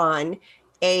put on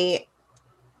a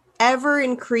ever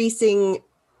increasing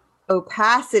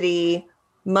opacity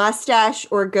mustache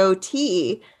or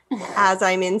goatee as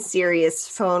I'm in serious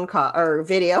phone call or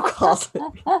video calls.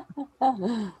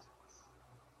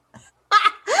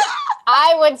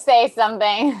 I would say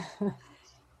something.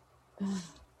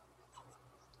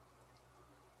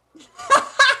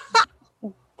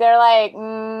 They're like,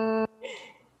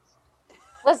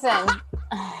 listen,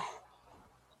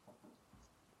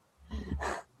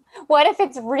 what if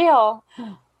it's real?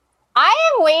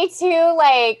 I am way too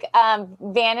like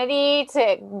vanity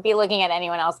to be looking at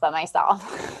anyone else but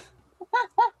myself.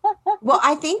 Well,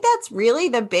 I think that's really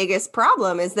the biggest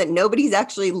problem is that nobody's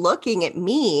actually looking at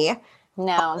me.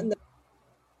 No.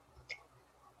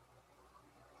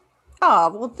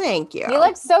 Oh, well, thank you. You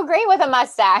look so great with a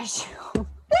mustache.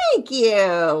 Thank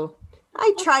you.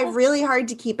 I try really hard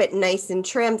to keep it nice and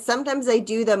trim. Sometimes I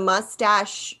do the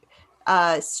mustache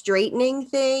straightening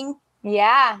thing.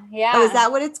 Yeah. Oh, is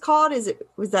that what it's called?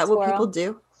 Was that Swirl. what people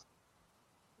do?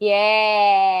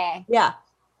 Yeah.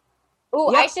 Ooh,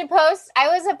 Yep. I should post. I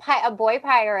was a boy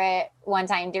pirate one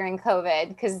time during COVID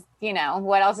because,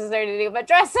 what else is there to do but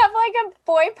dress up like a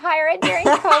boy pirate during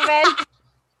COVID?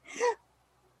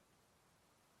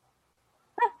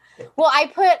 Well, I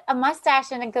put a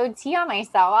mustache and a goatee on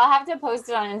myself. I'll have to post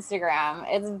it on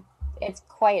Instagram. It's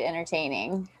quite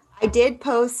entertaining. I did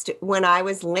post when I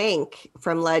was Link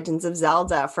from Legends of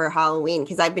Zelda for Halloween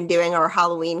because I've been doing our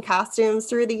Halloween costumes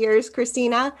through the years,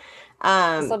 Christina.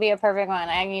 This will be a perfect one.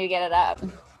 I need to get it up.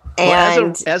 And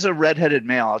well, as a redheaded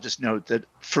male, I'll just note that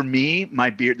for me,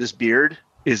 this beard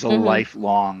is a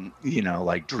lifelong,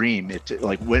 like dream. It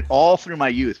like went all through my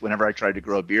youth. Whenever I tried to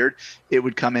grow a beard, it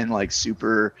would come in like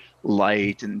super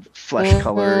light and flesh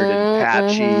colored and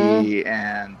patchy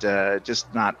and just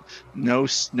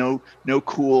no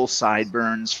cool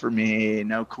sideburns for me.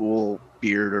 No cool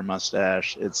beard or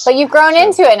mustache. But you've grown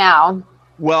into it now.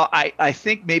 Well, I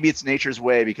think maybe it's nature's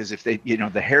way because if they,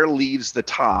 the hair leaves the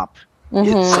top,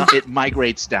 it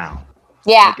migrates down.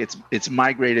 Yeah. Like it's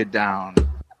migrated down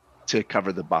to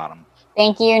cover the bottom.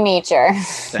 Thank you, nature.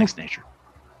 Thanks, nature.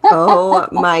 Oh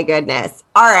my goodness.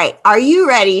 All right. Are you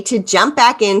ready to jump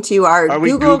back into our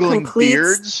Google Complete?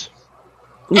 Beards?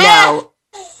 No,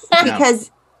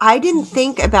 because I didn't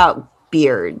think about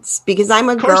beards because I'm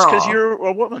a girl. Of course, because you're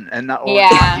a woman and not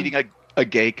needing a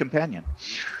gay companion.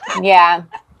 Yeah.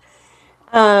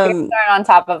 Beards aren't on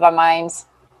top of our minds.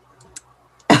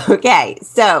 Okay.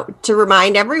 So to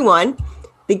remind everyone,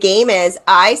 the game is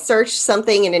I searched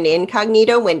something in an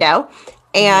incognito window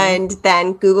and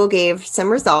then Google gave some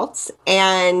results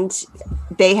and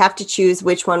they have to choose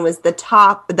which one was the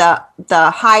top, the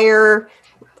higher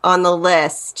on the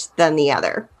list than the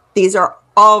other. These are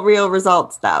all real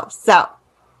results though. So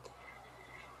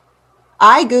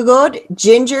I Googled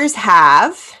gingers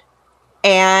have,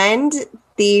 and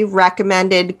the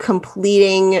recommended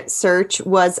completing search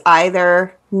was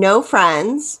either no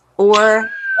friends or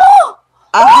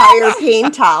a higher pain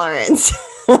tolerance.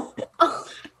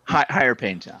 Higher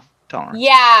pain tolerance.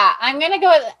 Yeah, I'm gonna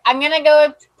go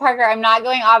with Parker. I'm not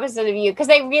going opposite of you because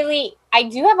I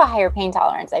do have a higher pain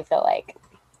tolerance. I feel like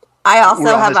I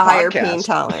also have a higher pain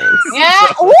tolerance. Yeah.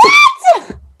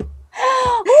 What?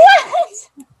 What?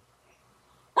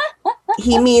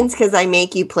 He means because I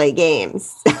make you play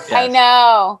games. Yes. I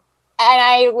know, and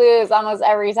I lose almost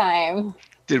every time.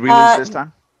 Did we lose this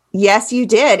time? Yes, you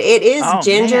did. It is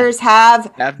gingers have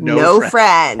no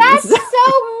friends. That's so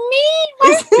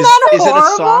mean. Isn't that is horrible?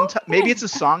 it a song? Maybe it's a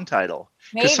song title.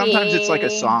 Because sometimes it's like a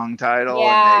song title,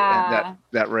 and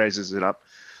that raises it up.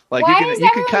 Like you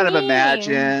can kind of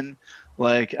imagine,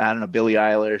 like I don't know, Billie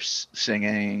Eilish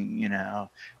singing,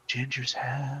 gingers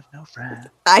have no friends.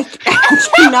 I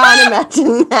cannot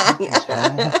imagine that. Gingers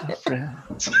have no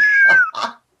friends.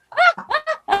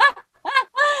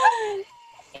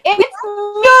 It's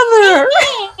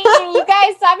mean. You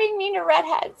guys, stop being mean to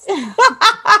redheads.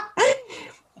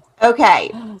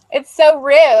 Okay. It's so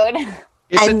rude.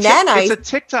 It's a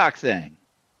TikTok thing.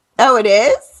 Oh, it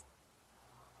is?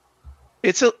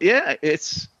 It's all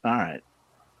right.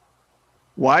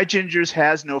 Why Gingers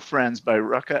Has No Friends by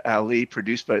Rucka Ali,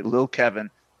 produced by Lil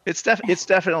Kevin. It's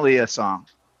definitely a song.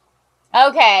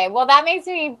 Okay, well that makes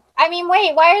me. I mean,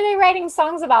 wait, why are they writing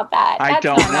songs about that? I That's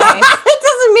don't not know. nice. It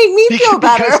doesn't make me feel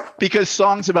better. Because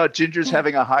songs about gingers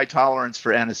having a high tolerance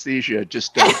for anesthesia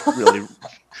just don't really do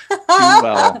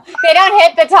well. They don't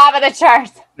hit the top of the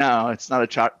charts. No, it's not a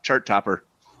chart topper.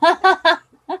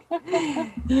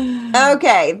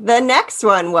 Okay, the next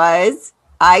one was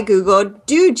I Googled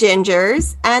do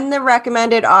gingers, and the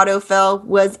recommended autofill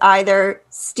was either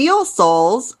Steel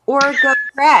Souls or Go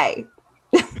Gray.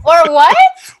 Or what?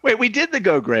 Wait, we did the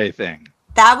Go Gray thing.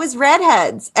 That was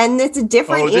redheads, and it's a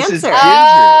different This is answer.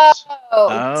 gingers.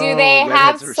 Oh, do they redheads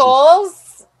have versus-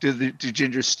 souls? Do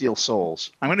gingers steal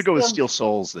souls? I'm going to go with Steel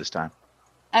Souls this time.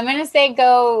 I'm gonna say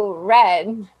go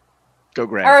red Go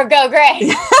Gray. or go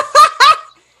gray.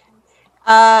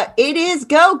 It is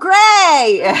Go Gray.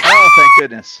 Oh, thank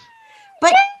goodness.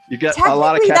 But You got a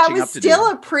lot of technically, that catching was up to still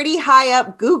do. a pretty high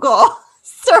up Google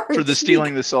search. For the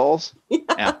stealing the souls?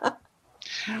 Yeah.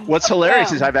 What's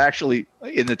hilarious is I've actually,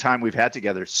 in the time we've had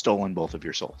together, stolen both of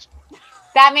your souls.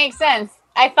 That makes sense.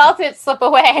 I felt it slip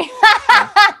away.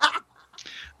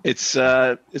 It's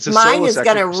a Mine soulless is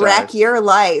gonna exercise. wreck your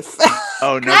life.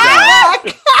 Oh, no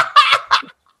doubt.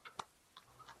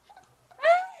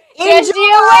 Just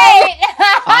you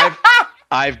wait.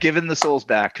 I've given the souls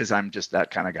back because I'm just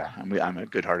that kind of guy. I'm a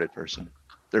good-hearted person.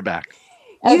 They're back.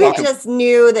 You Okay. just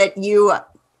knew that you.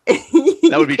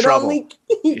 That would be trouble.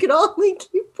 You could only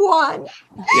keep one.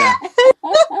 Yeah.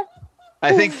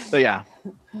 I think. Yeah.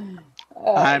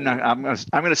 I'm not. I'm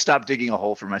gonna stop digging a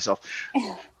hole for myself.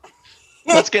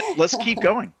 Let's keep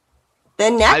going. The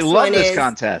next I love one this is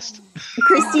contest.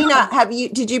 Christina.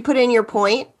 Did you put in your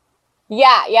point?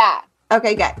 Yeah.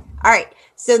 Okay, good. All right.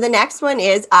 So the next one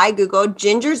is I Googled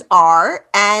gingers are,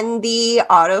 and the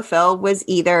autofill was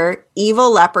either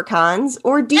evil leprechauns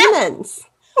or demons.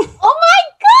 Oh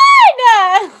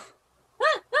my god!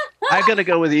 I'm gonna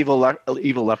go with evil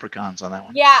leprechauns on that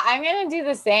one. Yeah, I'm gonna do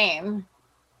the same.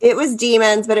 It was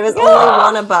demons, but it was only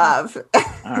one above.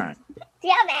 All right.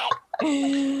 Damn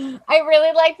it! I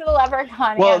really liked the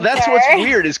leprechaun. Well, answer. that's what's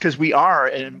weird is because we are,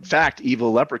 in fact,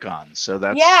 evil leprechauns. So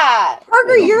that's Yeah.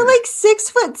 Parker, you're like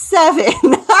 6'7".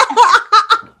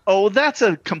 Oh, that's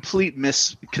a complete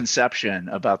misconception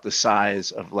about the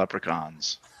size of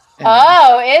leprechauns. And-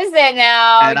 Oh, is it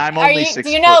now? And I'm only Do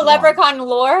you know 6'1". leprechaun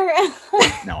lore?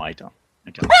 No, I don't.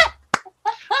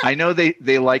 I know they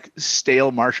like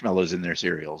stale marshmallows in their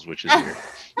cereals, which is weird.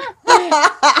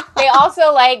 They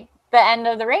also like the end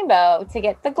of the rainbow to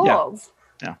get the gold.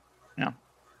 Yeah.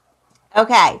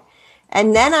 Okay.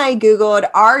 And then I Googled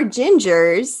are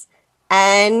gingers,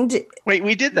 and Wait,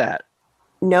 we did that.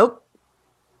 nope.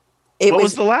 It What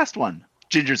was was the last one?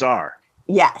 Gingers are.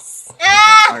 yes.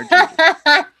 Are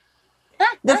gingers.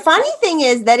 The funny thing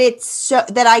is that it's so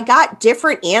that I got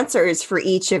different answers for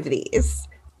each of these.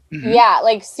 Mhm. Yeah,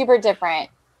 like super different.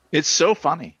 It's so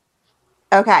funny.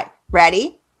 Okay,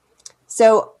 ready?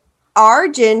 So are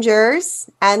gingers,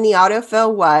 and the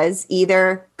autofill was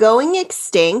either going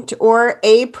extinct or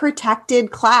a protected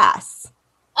class.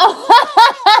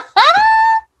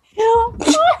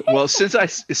 Well, since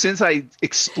I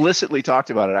explicitly talked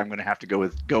about it, I'm going to have to go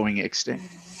with going extinct.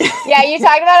 Yeah, you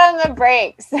talked about it on the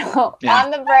break. So Yeah.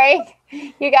 on the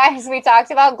break, you guys, we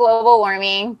talked about global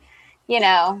warming,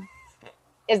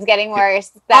 is getting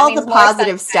worse. That All means the more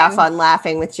positive sunshine. stuff on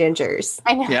laughing with gingers.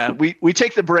 I know. Yeah, we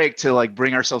take the break to like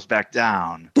bring ourselves back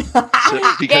down.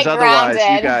 Because Get otherwise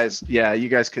grounded. you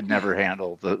guys could never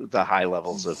handle the high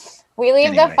levels of We leave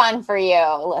Anyway. the fun for you,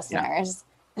 listeners.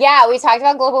 Yeah, we talked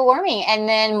about global warming and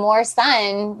then more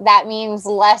sun. That means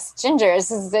less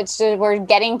gingers. We're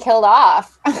getting killed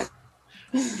off.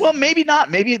 Well, maybe not.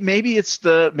 Maybe it's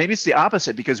the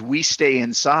opposite because we stay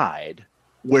inside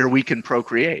where we can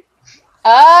procreate.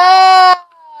 Oh,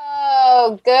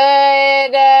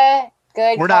 good.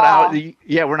 Good. We're not call. out.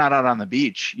 We're not out on the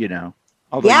beach.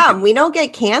 Although you Yeah, can- we don't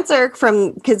get cancer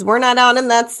because we're not out in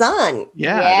that sun.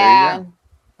 yeah. There you go.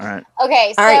 All right.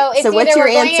 Okay, so All right, it's so what's either your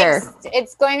we're going answer?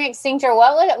 it's going extinct or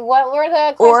what were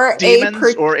the Or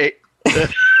Demons or a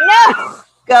no?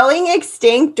 going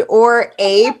extinct or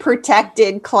a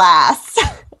protected class.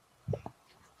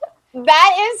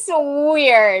 That is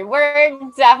weird. We're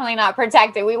definitely not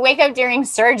protected. We wake up during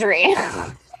surgery.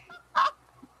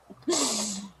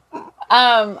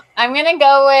 I'm gonna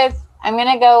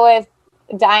go with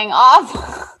dying off.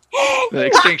 the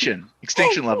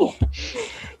extinction level.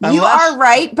 You are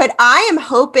right, but I am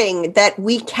hoping that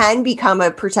we can become a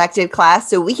protected class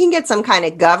so we can get some kind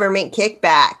of government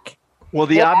kickback. Well,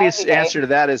 the Yeah, that would obvious be great. answer to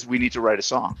that is we need to write a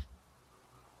song.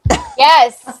 Yeah,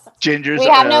 Yes. Gingers We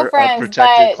have no are friends, a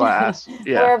protected but class.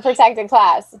 Yeah. we're a protected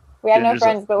class. We have no Gingers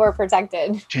friends, but we're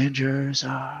protected. Gingers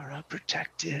are a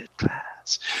protected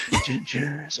class.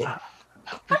 Gingers are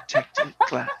a protected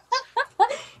class.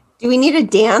 Do we need a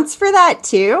dance for that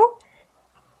too?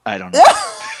 I don't know.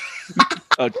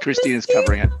 Oh, Christina's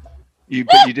covering it.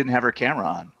 But you didn't have her camera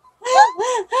on.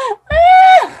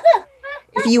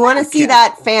 If you want to see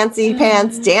that fancy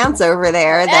pants dance over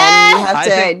there, then you have I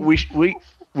to. think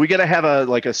we got to have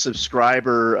a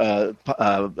subscriber,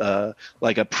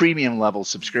 like a premium level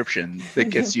subscription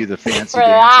that gets you the fancy For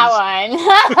dances. that one.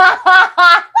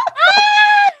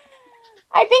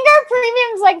 I think our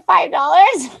premium's like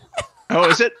 $5. Oh,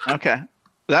 is it? Okay.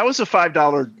 That was a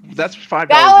 $5. That's $5.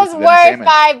 That was worth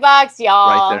 $5,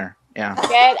 y'all. Right there. Yeah.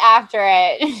 Get after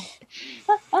it.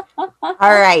 All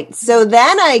right. So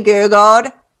then I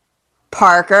Googled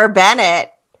Parker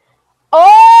Bennett.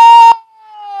 Oh,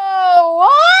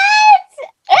 what?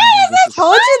 I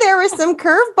told you there were some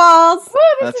curveballs.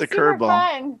 That's a curveball.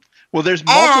 Fun. Well, there's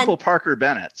multiple Parker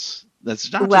Bennett's.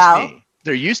 That's not just me.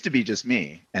 There used to be just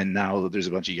me, and now there's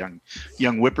a bunch of young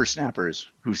whippersnappers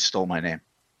who stole my name.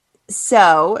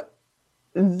 So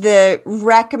the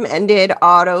recommended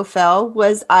autofill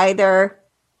was either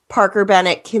Parker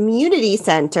Bennett Community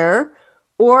Center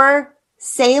or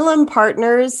Salem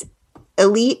Partners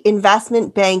Elite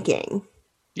Investment Banking.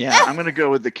 Yeah, I'm going to go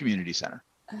with the community center.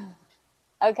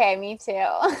 Okay, me too.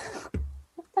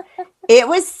 It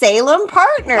was Salem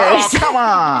Partners. Oh, come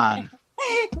on.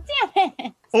 Damn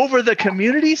it. Over the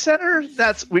community center?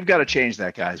 We've got to change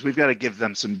that, guys. We've got to give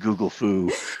them some Google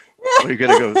foo. We're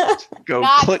going to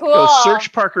go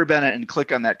search Parker Bennett and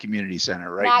click on that community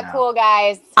center right now. Not cool,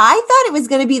 guys. I thought it was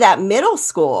going to be that middle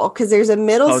school because there's a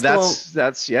middle school.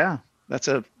 That's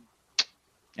a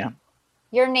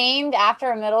You're named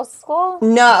after a middle school?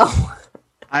 No.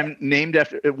 I'm named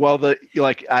after,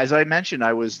 as I mentioned,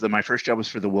 my first job was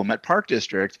for the Wilmette Park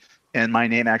District, and my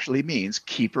name actually means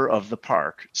keeper of the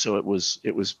park. So it was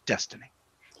destiny.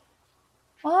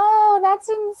 Oh, that's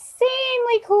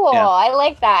insanely cool. Yeah. I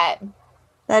like that.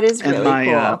 That is really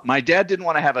cool. My dad didn't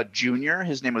want to have a junior.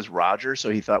 His name was Roger.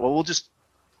 So he thought, well, we'll just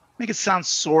make it sound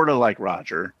sort of like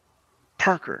Roger.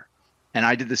 Parker. And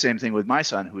I did the same thing with my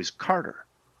son, who is Carter.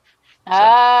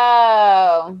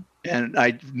 Oh. And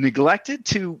I neglected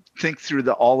to think through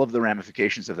all of the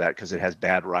ramifications of that because it has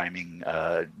bad rhyming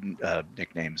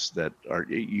nicknames that are,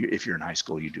 if you're in high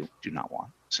school, you do not want.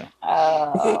 So.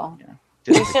 Oh. Yeah.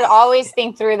 You should always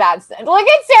think through that. Look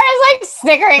at Sarah's like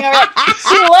snickering over.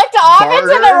 She looked off into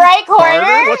the right corner.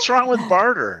 Barter? What's wrong with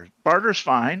barter? Barter's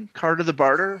fine. Carter the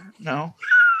barter? No.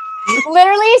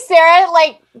 Literally, Sarah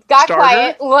got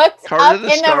quiet, looked Carter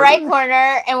up in the right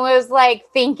corner, and was like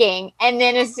thinking. And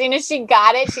then as soon as she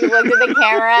got it, she looked at the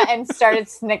camera and started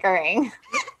snickering.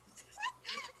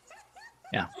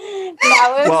 Yeah.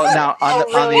 That was now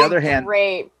on the other hand,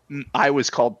 great. I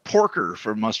was called Porker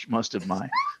for most of my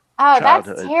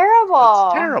childhood. That's terrible.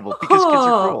 It's terrible because kids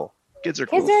are cruel. Kids are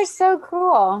cool. Kids are so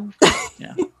cruel.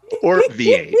 Yeah. Or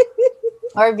V8.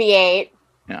 Or V8.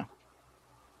 Yeah.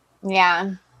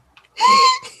 Yeah.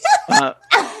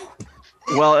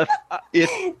 Well,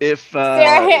 if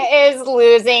Sarah is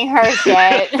losing her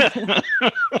shit.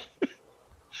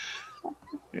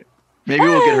 Maybe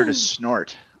we'll get her to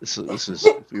snort. This is.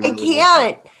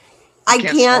 I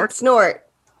can't snort.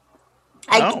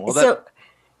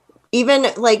 Even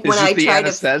when I try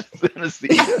to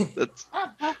anesthesia,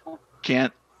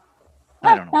 can't.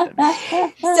 I don't know what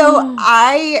that means. So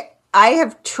I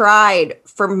have tried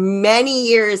for many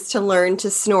years to learn to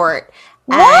snort.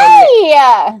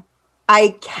 Why?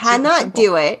 I cannot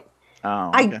do it. Oh,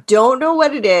 okay. I don't know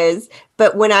what it is,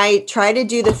 but when I try to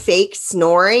do the fake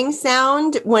snoring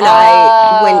sound,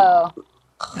 I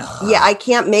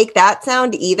can't make that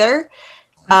sound either.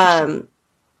 And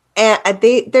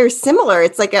they're similar.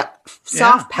 It's like a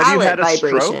soft palate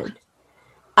vibration.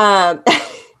 But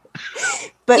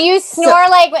do you snore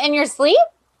in your sleep?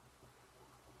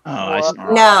 Oh, I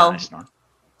snore. No. I snore.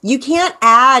 You can't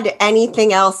add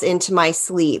anything else into my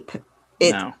sleep.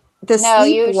 No. The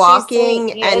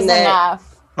sleepwalking and the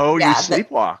enough. Oh, you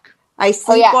sleepwalk. I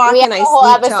sleepwalk we and I have a whole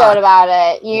episode about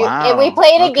it. We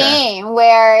played a game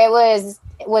where it was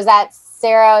that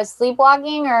Sarah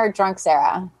sleepwalking or drunk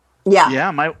Sarah? Yeah.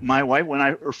 My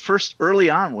wife, early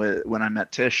on when I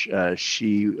met Tish,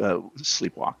 she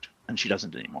sleepwalked, and she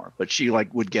doesn't anymore. But she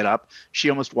would get up. She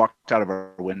almost walked out of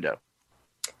our window.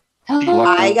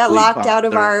 I got locked out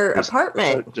of our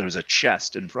apartment. There was a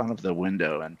chest in front of the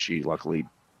window, and she luckily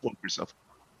woke herself.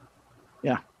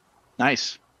 Yeah,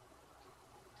 nice.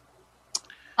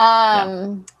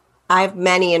 I I have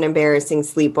many an embarrassing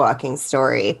sleepwalking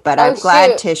story, but Oh, I'm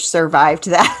glad shoot. Tish survived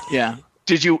that. Yeah.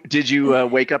 Did you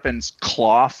wake up and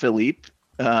claw Philippe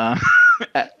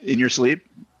in your sleep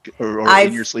or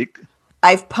in your sleep?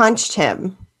 I've punched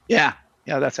him. Yeah,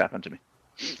 that's happened to me.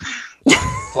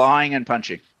 Clawing and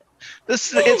punching.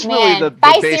 It's Man, really the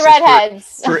feisty basis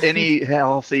redheads. for any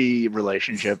healthy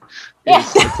relationship Yeah.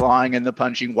 is the clawing and the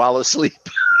punching while asleep.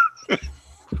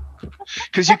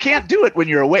 Because you can't do it when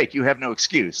you're awake. You have no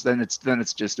excuse. Then it's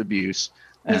just abuse.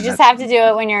 You And just that's- have to do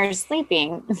it when you're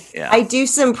sleeping. Yeah. I do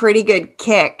some pretty good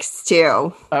kicks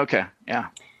too. Okay. Yeah.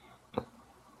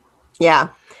 Yeah.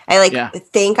 I Yeah.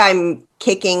 think I'm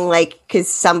kicking because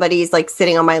somebody's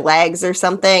sitting on my legs or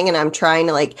something, and I'm trying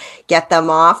to get them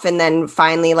off, and then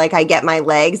finally I get my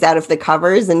legs out of the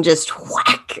covers and just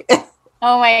whack.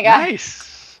 Oh my god.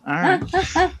 Nice. All right.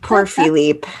 Poor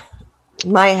Philippe.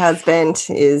 My husband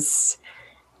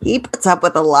he puts up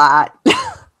with a lot.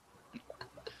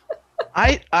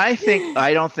 I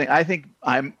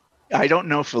don't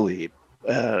know Philippe,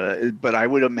 but I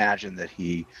would imagine that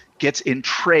he gets in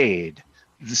trade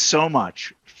so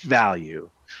much value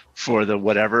for the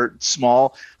whatever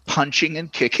small punching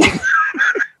and kicking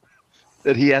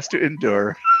that he has to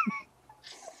endure.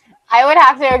 I would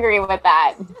have to agree with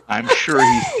that. I'm sure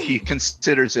he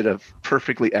considers it a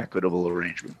perfectly equitable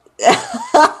arrangement.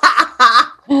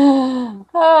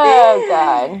 Oh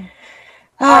god.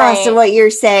 So right. what you're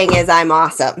saying is I'm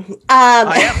awesome.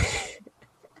 I am.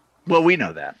 Well, we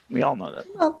know that. We all know that.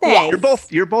 Well,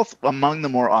 thanks. You're both among the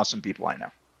more awesome people I know.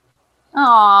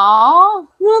 Aww.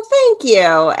 Well, thank you.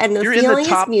 And the You're in the feeling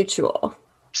top- is mutual.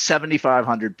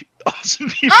 7,500 awesome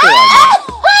people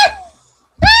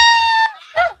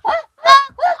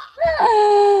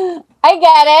I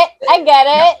know. I get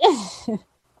it.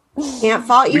 Can't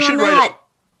fault you We on should write that.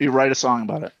 You write a song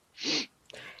about it.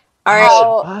 All right.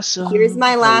 Oh. Awesome. Here's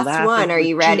my last Laughing one. Are with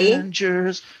you ready?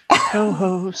 Gingers,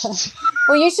 co-hosts.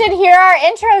 Well, you should hear our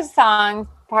intro song.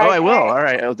 Oh, I will. All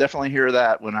right. I'll definitely hear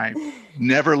that when I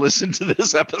never listen to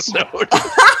this episode.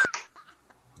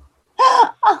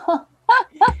 All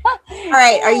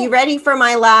right. Are you ready for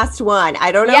my last one?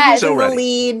 I don't know Yes. who's So in the ready.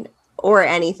 lead or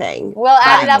anything. We'll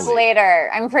add it up Finally. later.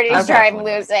 I'm pretty Okay. sure I'm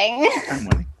losing. I'm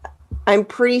winning. I'm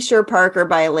pretty sure Parker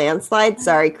by a landslide.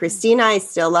 Sorry, Christina. I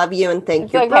still love you and think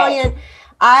It's you're okay. brilliant.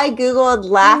 I Googled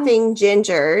laughing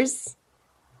gingers,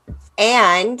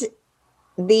 and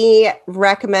the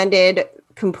recommended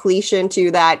completion to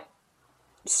that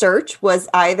search was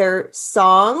either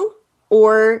song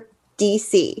or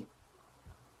DC.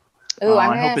 Ooh, I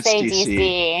I'm hope gonna it's say DC.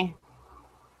 DC.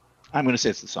 I'm going to say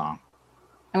it's the song.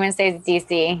 I'm gonna say it's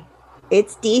DC.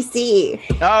 It's DC.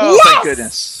 Oh, Yes! thank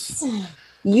goodness.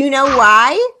 You know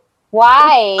why?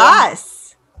 Why?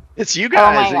 Us. It's you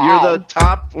guys. my You're God. the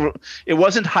top. It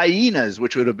wasn't hyenas,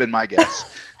 which would have been my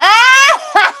guess.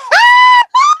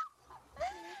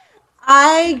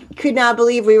 I could not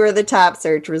believe we were the top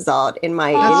search result in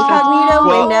my Aw. incognito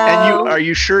Well, window. and are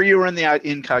you sure you were in the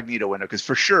incognito window? Because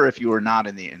for sure, if you were not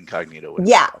in the incognito window,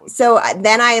 Yeah. So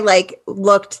then I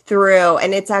looked through,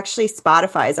 and it's actually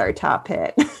Spotify's our top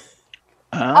hit.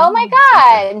 Oh my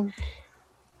okay. god.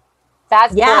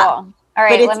 That's Yeah. cool. All right,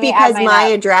 But it's let me add because mine my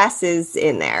up. address is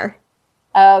in there,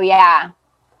 Oh yeah.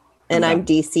 and Okay. I'm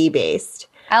DC based.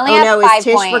 I only Oh have no, 5 is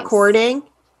Tish points. recording?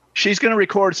 She's going to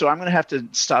record, so I'm going to have to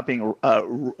stop being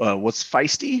what's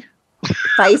feisty.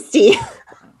 Feisty.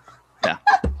 Yeah.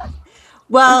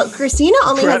 Well, Christina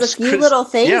only has Perhaps a few little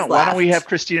things Yeah, left. why don't we have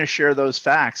Christina share those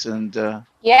facts? And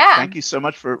Yeah. thank you so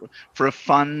much for a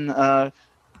fun,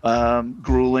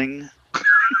 grueling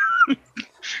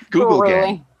Google game,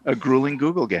 Grueling. a grueling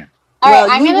Google game. All Well,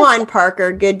 right, I'm you gonna won,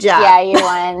 Parker. Good job. Yeah, you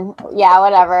won. Yeah,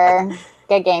 whatever.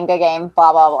 Good game,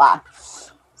 blah, blah, blah.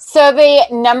 So the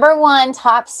number 1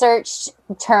 top searched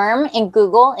term in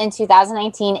Google in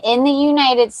 2019 in the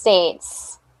United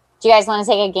States. Do you guys want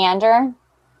to take a gander?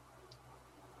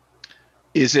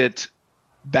 Is it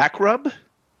back rub?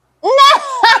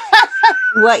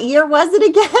 What year was it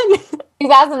again?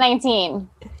 2019.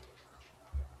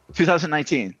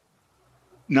 2019.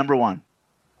 Number 1.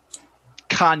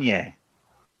 Kanye.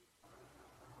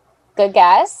 Good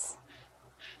guess.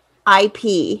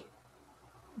 IP.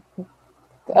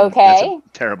 That's Okay. a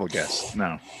terrible guess.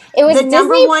 No. It was The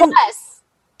number Disney one- Plus.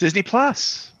 Disney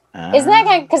Plus. Isn't that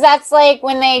kind because that's like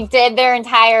when they did their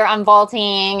entire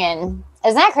unvaulting and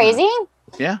isn't that crazy?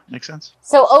 Yeah, makes sense.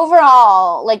 So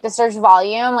overall, like the search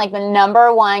volume, like the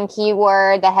number 1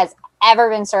 keyword that has ever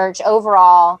been searched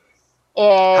overall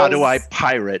is How do I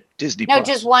pirate Disney No, Plus?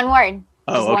 just one word.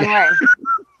 Just Oh, okay. one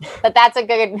word. But that's a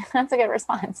good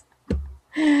response.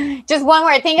 Just one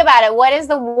word. Think about it. What is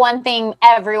the one thing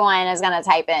everyone is going to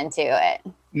type into it?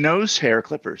 Nose hair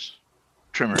clippers.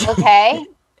 Trimmer. Okay.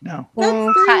 No.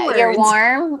 That's 3 You're words.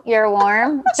 warm. You're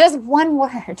warm. Just one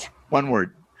word. One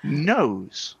word.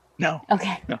 Nose. No.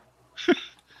 Okay.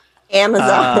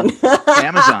 Amazon.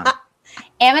 Amazon.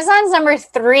 Amazon's number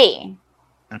 3.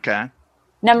 Okay.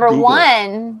 Number Google.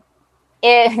 1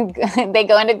 is they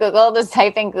go into Google, just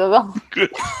type in Google.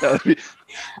 Good. That would be,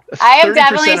 I have 30%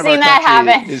 definitely of our seen that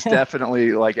country happen. Is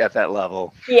definitely like at that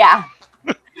level. Yeah.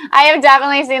 I have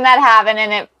definitely seen that happen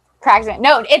and it cracks me.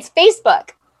 No, it's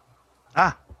Facebook.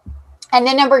 Ah. And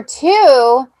then number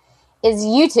 2 is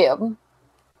YouTube.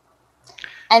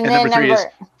 And then number 3 is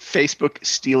Facebook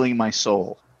stealing my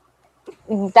soul.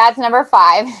 that's number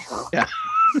 5. Yeah.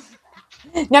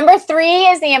 Number 3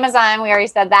 is the Amazon. We already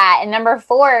said that. And number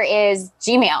 4 is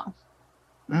Gmail.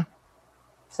 Huh.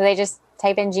 So they just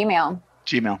type in Gmail.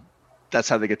 Gmail. That's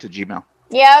how they get to Gmail.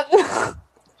 Yep. I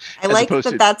As like opposed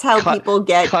that to that's how people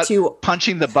get to.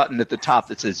 punching the button at the top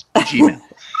that says Gmail.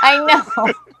 I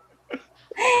know.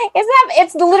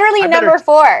 It's literally I number better-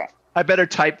 4. I better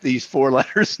type these 4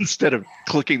 letters instead of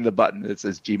clicking the button that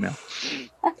says Gmail.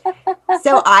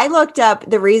 So I looked up,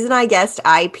 the reason I guessed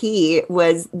IP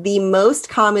was the most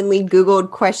commonly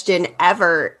Googled question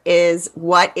ever is,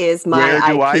 what is my Where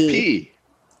do I IP? pee?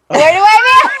 Where do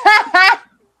I be?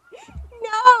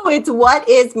 No, it's what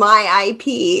is my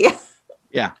IP?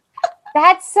 Yeah.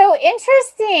 That's so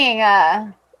interesting.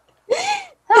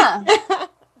 Huh.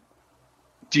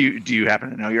 Do you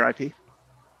happen to know your IP?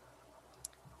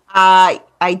 I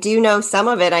do know some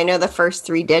of it. I know the first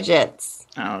 3 digits.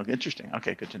 Oh, interesting.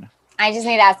 Okay, good to know. I just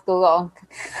need to ask Google.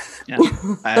 Yeah,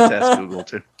 I have to ask Google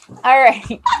too. All right.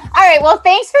 All right. Well,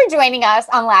 thanks for joining us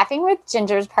on Laughing with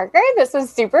Gingers, Parker. This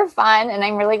was super fun, and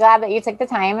I'm really glad that you took the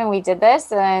time and we did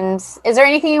this. And is there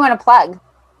anything you want to plug?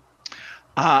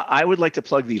 I would like to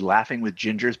plug the Laughing with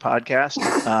Gingers podcast,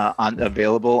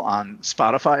 available on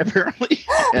Spotify apparently,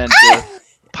 and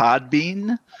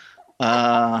Podbean,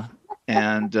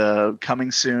 and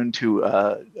coming soon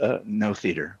to no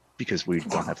theater because we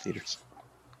don't have theaters.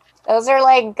 Those are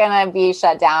like going to be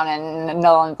shut down and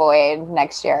null and void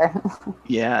next year.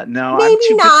 Yeah, no,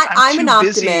 Maybe not. I'm an too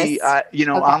busy. optimist.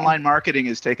 Okay. Online marketing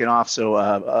has taken off, so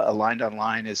Aligned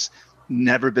Online has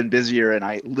never been busier, and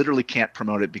I literally can't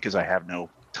promote it because I have no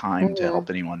time to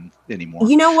help anyone anymore.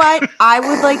 You know what I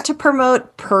would like to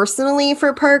promote personally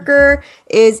for Parker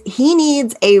is he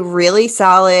needs a really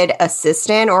solid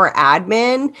assistant or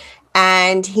admin,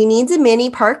 and he needs a mini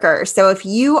Parker. So if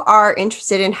you are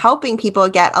interested in helping people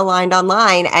get aligned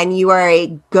online and you are a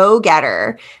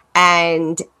go-getter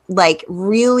and like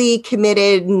really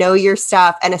committed, know your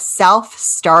stuff, and a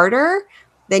self-starter,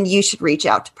 then you should reach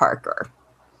out to Parker.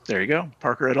 There you go.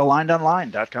 Parker at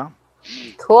alignedonline.com.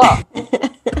 Cool.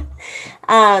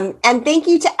 And thank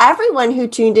you to everyone who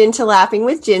tuned in to Laughing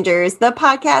with Gingers, the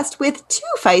podcast with 2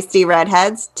 feisty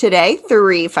redheads, today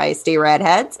 3 feisty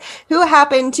redheads, who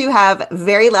happen to have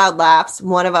very loud laughs,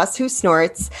 one of us who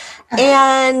snorts,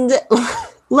 and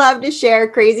love to share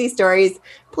crazy stories,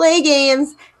 play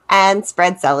games, and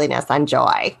spread silliness and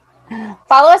joy.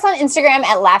 Follow us on Instagram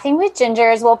at Laughing with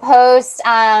Gingers. We'll post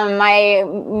my,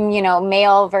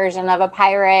 male version of a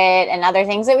pirate and other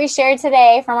things that we shared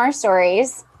today from our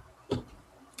stories.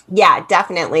 Yeah,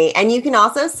 definitely. And you can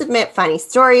also submit funny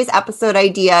stories, episode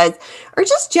ideas, or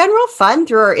just general fun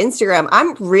through our Instagram.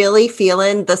 I'm really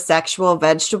feeling the sexual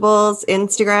vegetables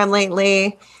Instagram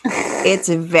lately. It's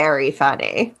very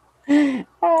funny.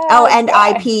 Oh, and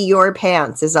IP Your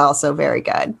Pants is also very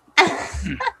good.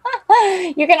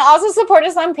 You can also support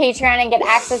us on Patreon and get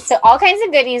access to all kinds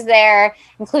of goodies there,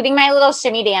 including my little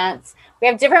shimmy dance. We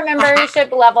have different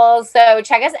membership levels, so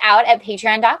check us out at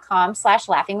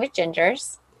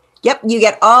patreon.com/laughingwithgingers. Yep, you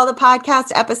get all the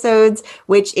podcast episodes,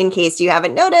 which, in case you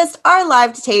haven't noticed, are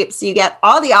live to tape. So you get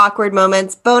all the awkward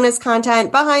moments, bonus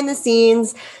content, behind the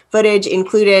scenes footage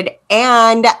included.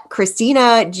 And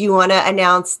Christina, do you want to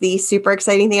announce the super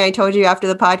exciting thing I told you after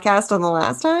the podcast on the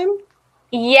last time?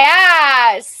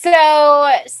 Yeah.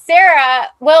 So Sarah,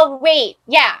 well, wait.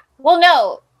 Yeah. Well,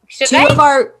 no. Should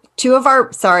Two of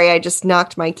our, sorry, I just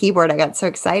knocked my keyboard. I got so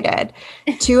excited.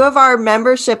 2 of our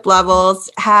membership levels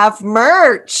have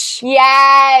merch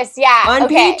Yes. Yeah. on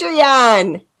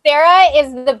Patreon. Sarah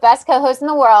is the best co-host in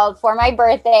the world. For my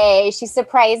birthday, she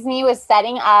surprised me with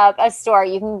setting up a store.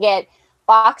 You can get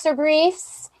boxer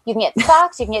briefs, you can get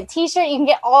socks, you can get t-shirts, you can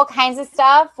get all kinds of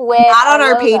stuff with Not on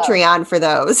our logo. Patreon for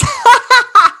those.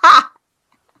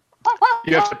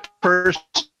 You have to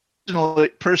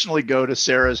personally go to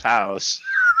Sarah's house.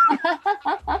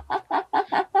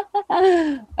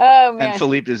 Oh And man.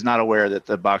 Philippe is not aware that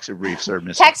the boxer briefs are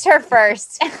missing. Text her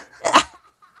first.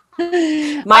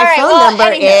 My phone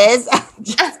number is.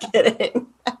 Just kidding.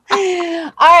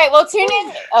 All right. Well, tune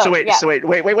in. Oh, So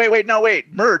wait. No,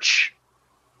 wait. Merch.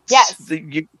 Yes.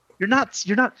 You're not.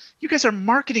 You guys are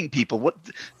marketing people. What?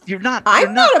 You're not. I'm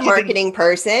you're not a giving- marketing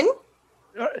person.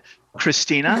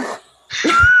 Christina.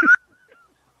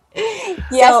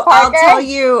 Yes, So Parker.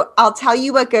 I'll tell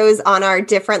you what goes on our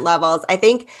different levels. I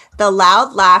think the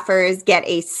loud laughers get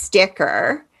a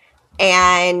sticker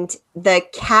and the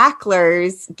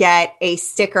cacklers get a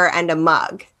sticker and a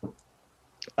mug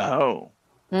Oh,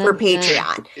 for Mhm.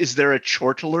 Patreon. is there a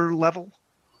chortler level?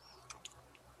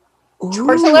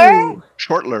 Chortler? Ooh,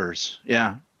 Chortlers.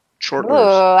 Yeah. Ooh,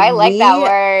 Chortlers. I like that We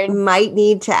word. might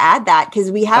need to add that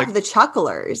because we have Like- the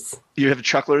chucklers. You have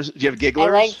chucklers. Do you have gigglers? I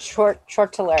like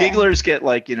chortler. Gigglers get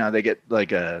they get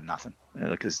like nothing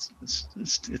because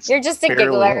it's You're just a barely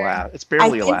giggler. a laugh. It's I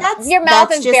barely a think laugh. that's Your mouth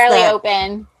that's is just barely the-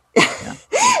 open.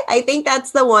 I think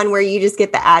that's the one where you just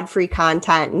get the ad-free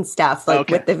content and stuff, like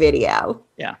Okay. with the video.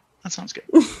 Yeah, that sounds good.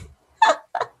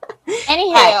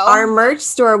 Anywho, But our merch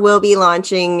store will be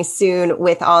launching soon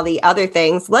with all the other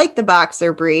things like the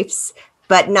boxer briefs,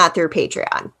 but not through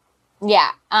Patreon. yeah.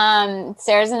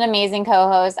 Sarah's an amazing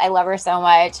co-host. I love her so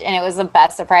much, and it was the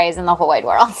best surprise in the whole wide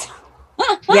world.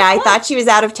 Yeah, I thought she was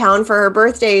out of town for her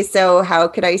birthday, so how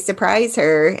could I surprise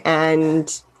her?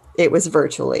 And it was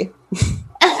virtually.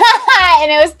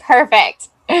 And it was perfect.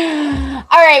 All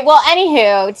right. Well,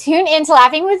 anywho, tune in to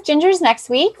Laughing with Gingers next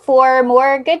week for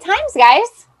more good times,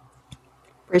 guys.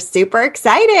 We're super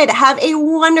excited. Have a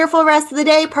wonderful rest of the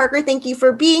day. Parker, thank you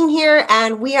for being here.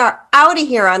 And we are out of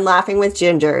here on Laughing with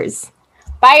Gingers.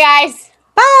 Bye, guys.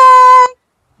 Bye.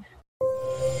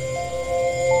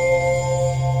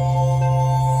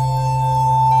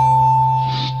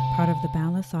 Part of the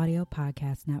Boundless Audio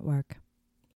Podcast Network.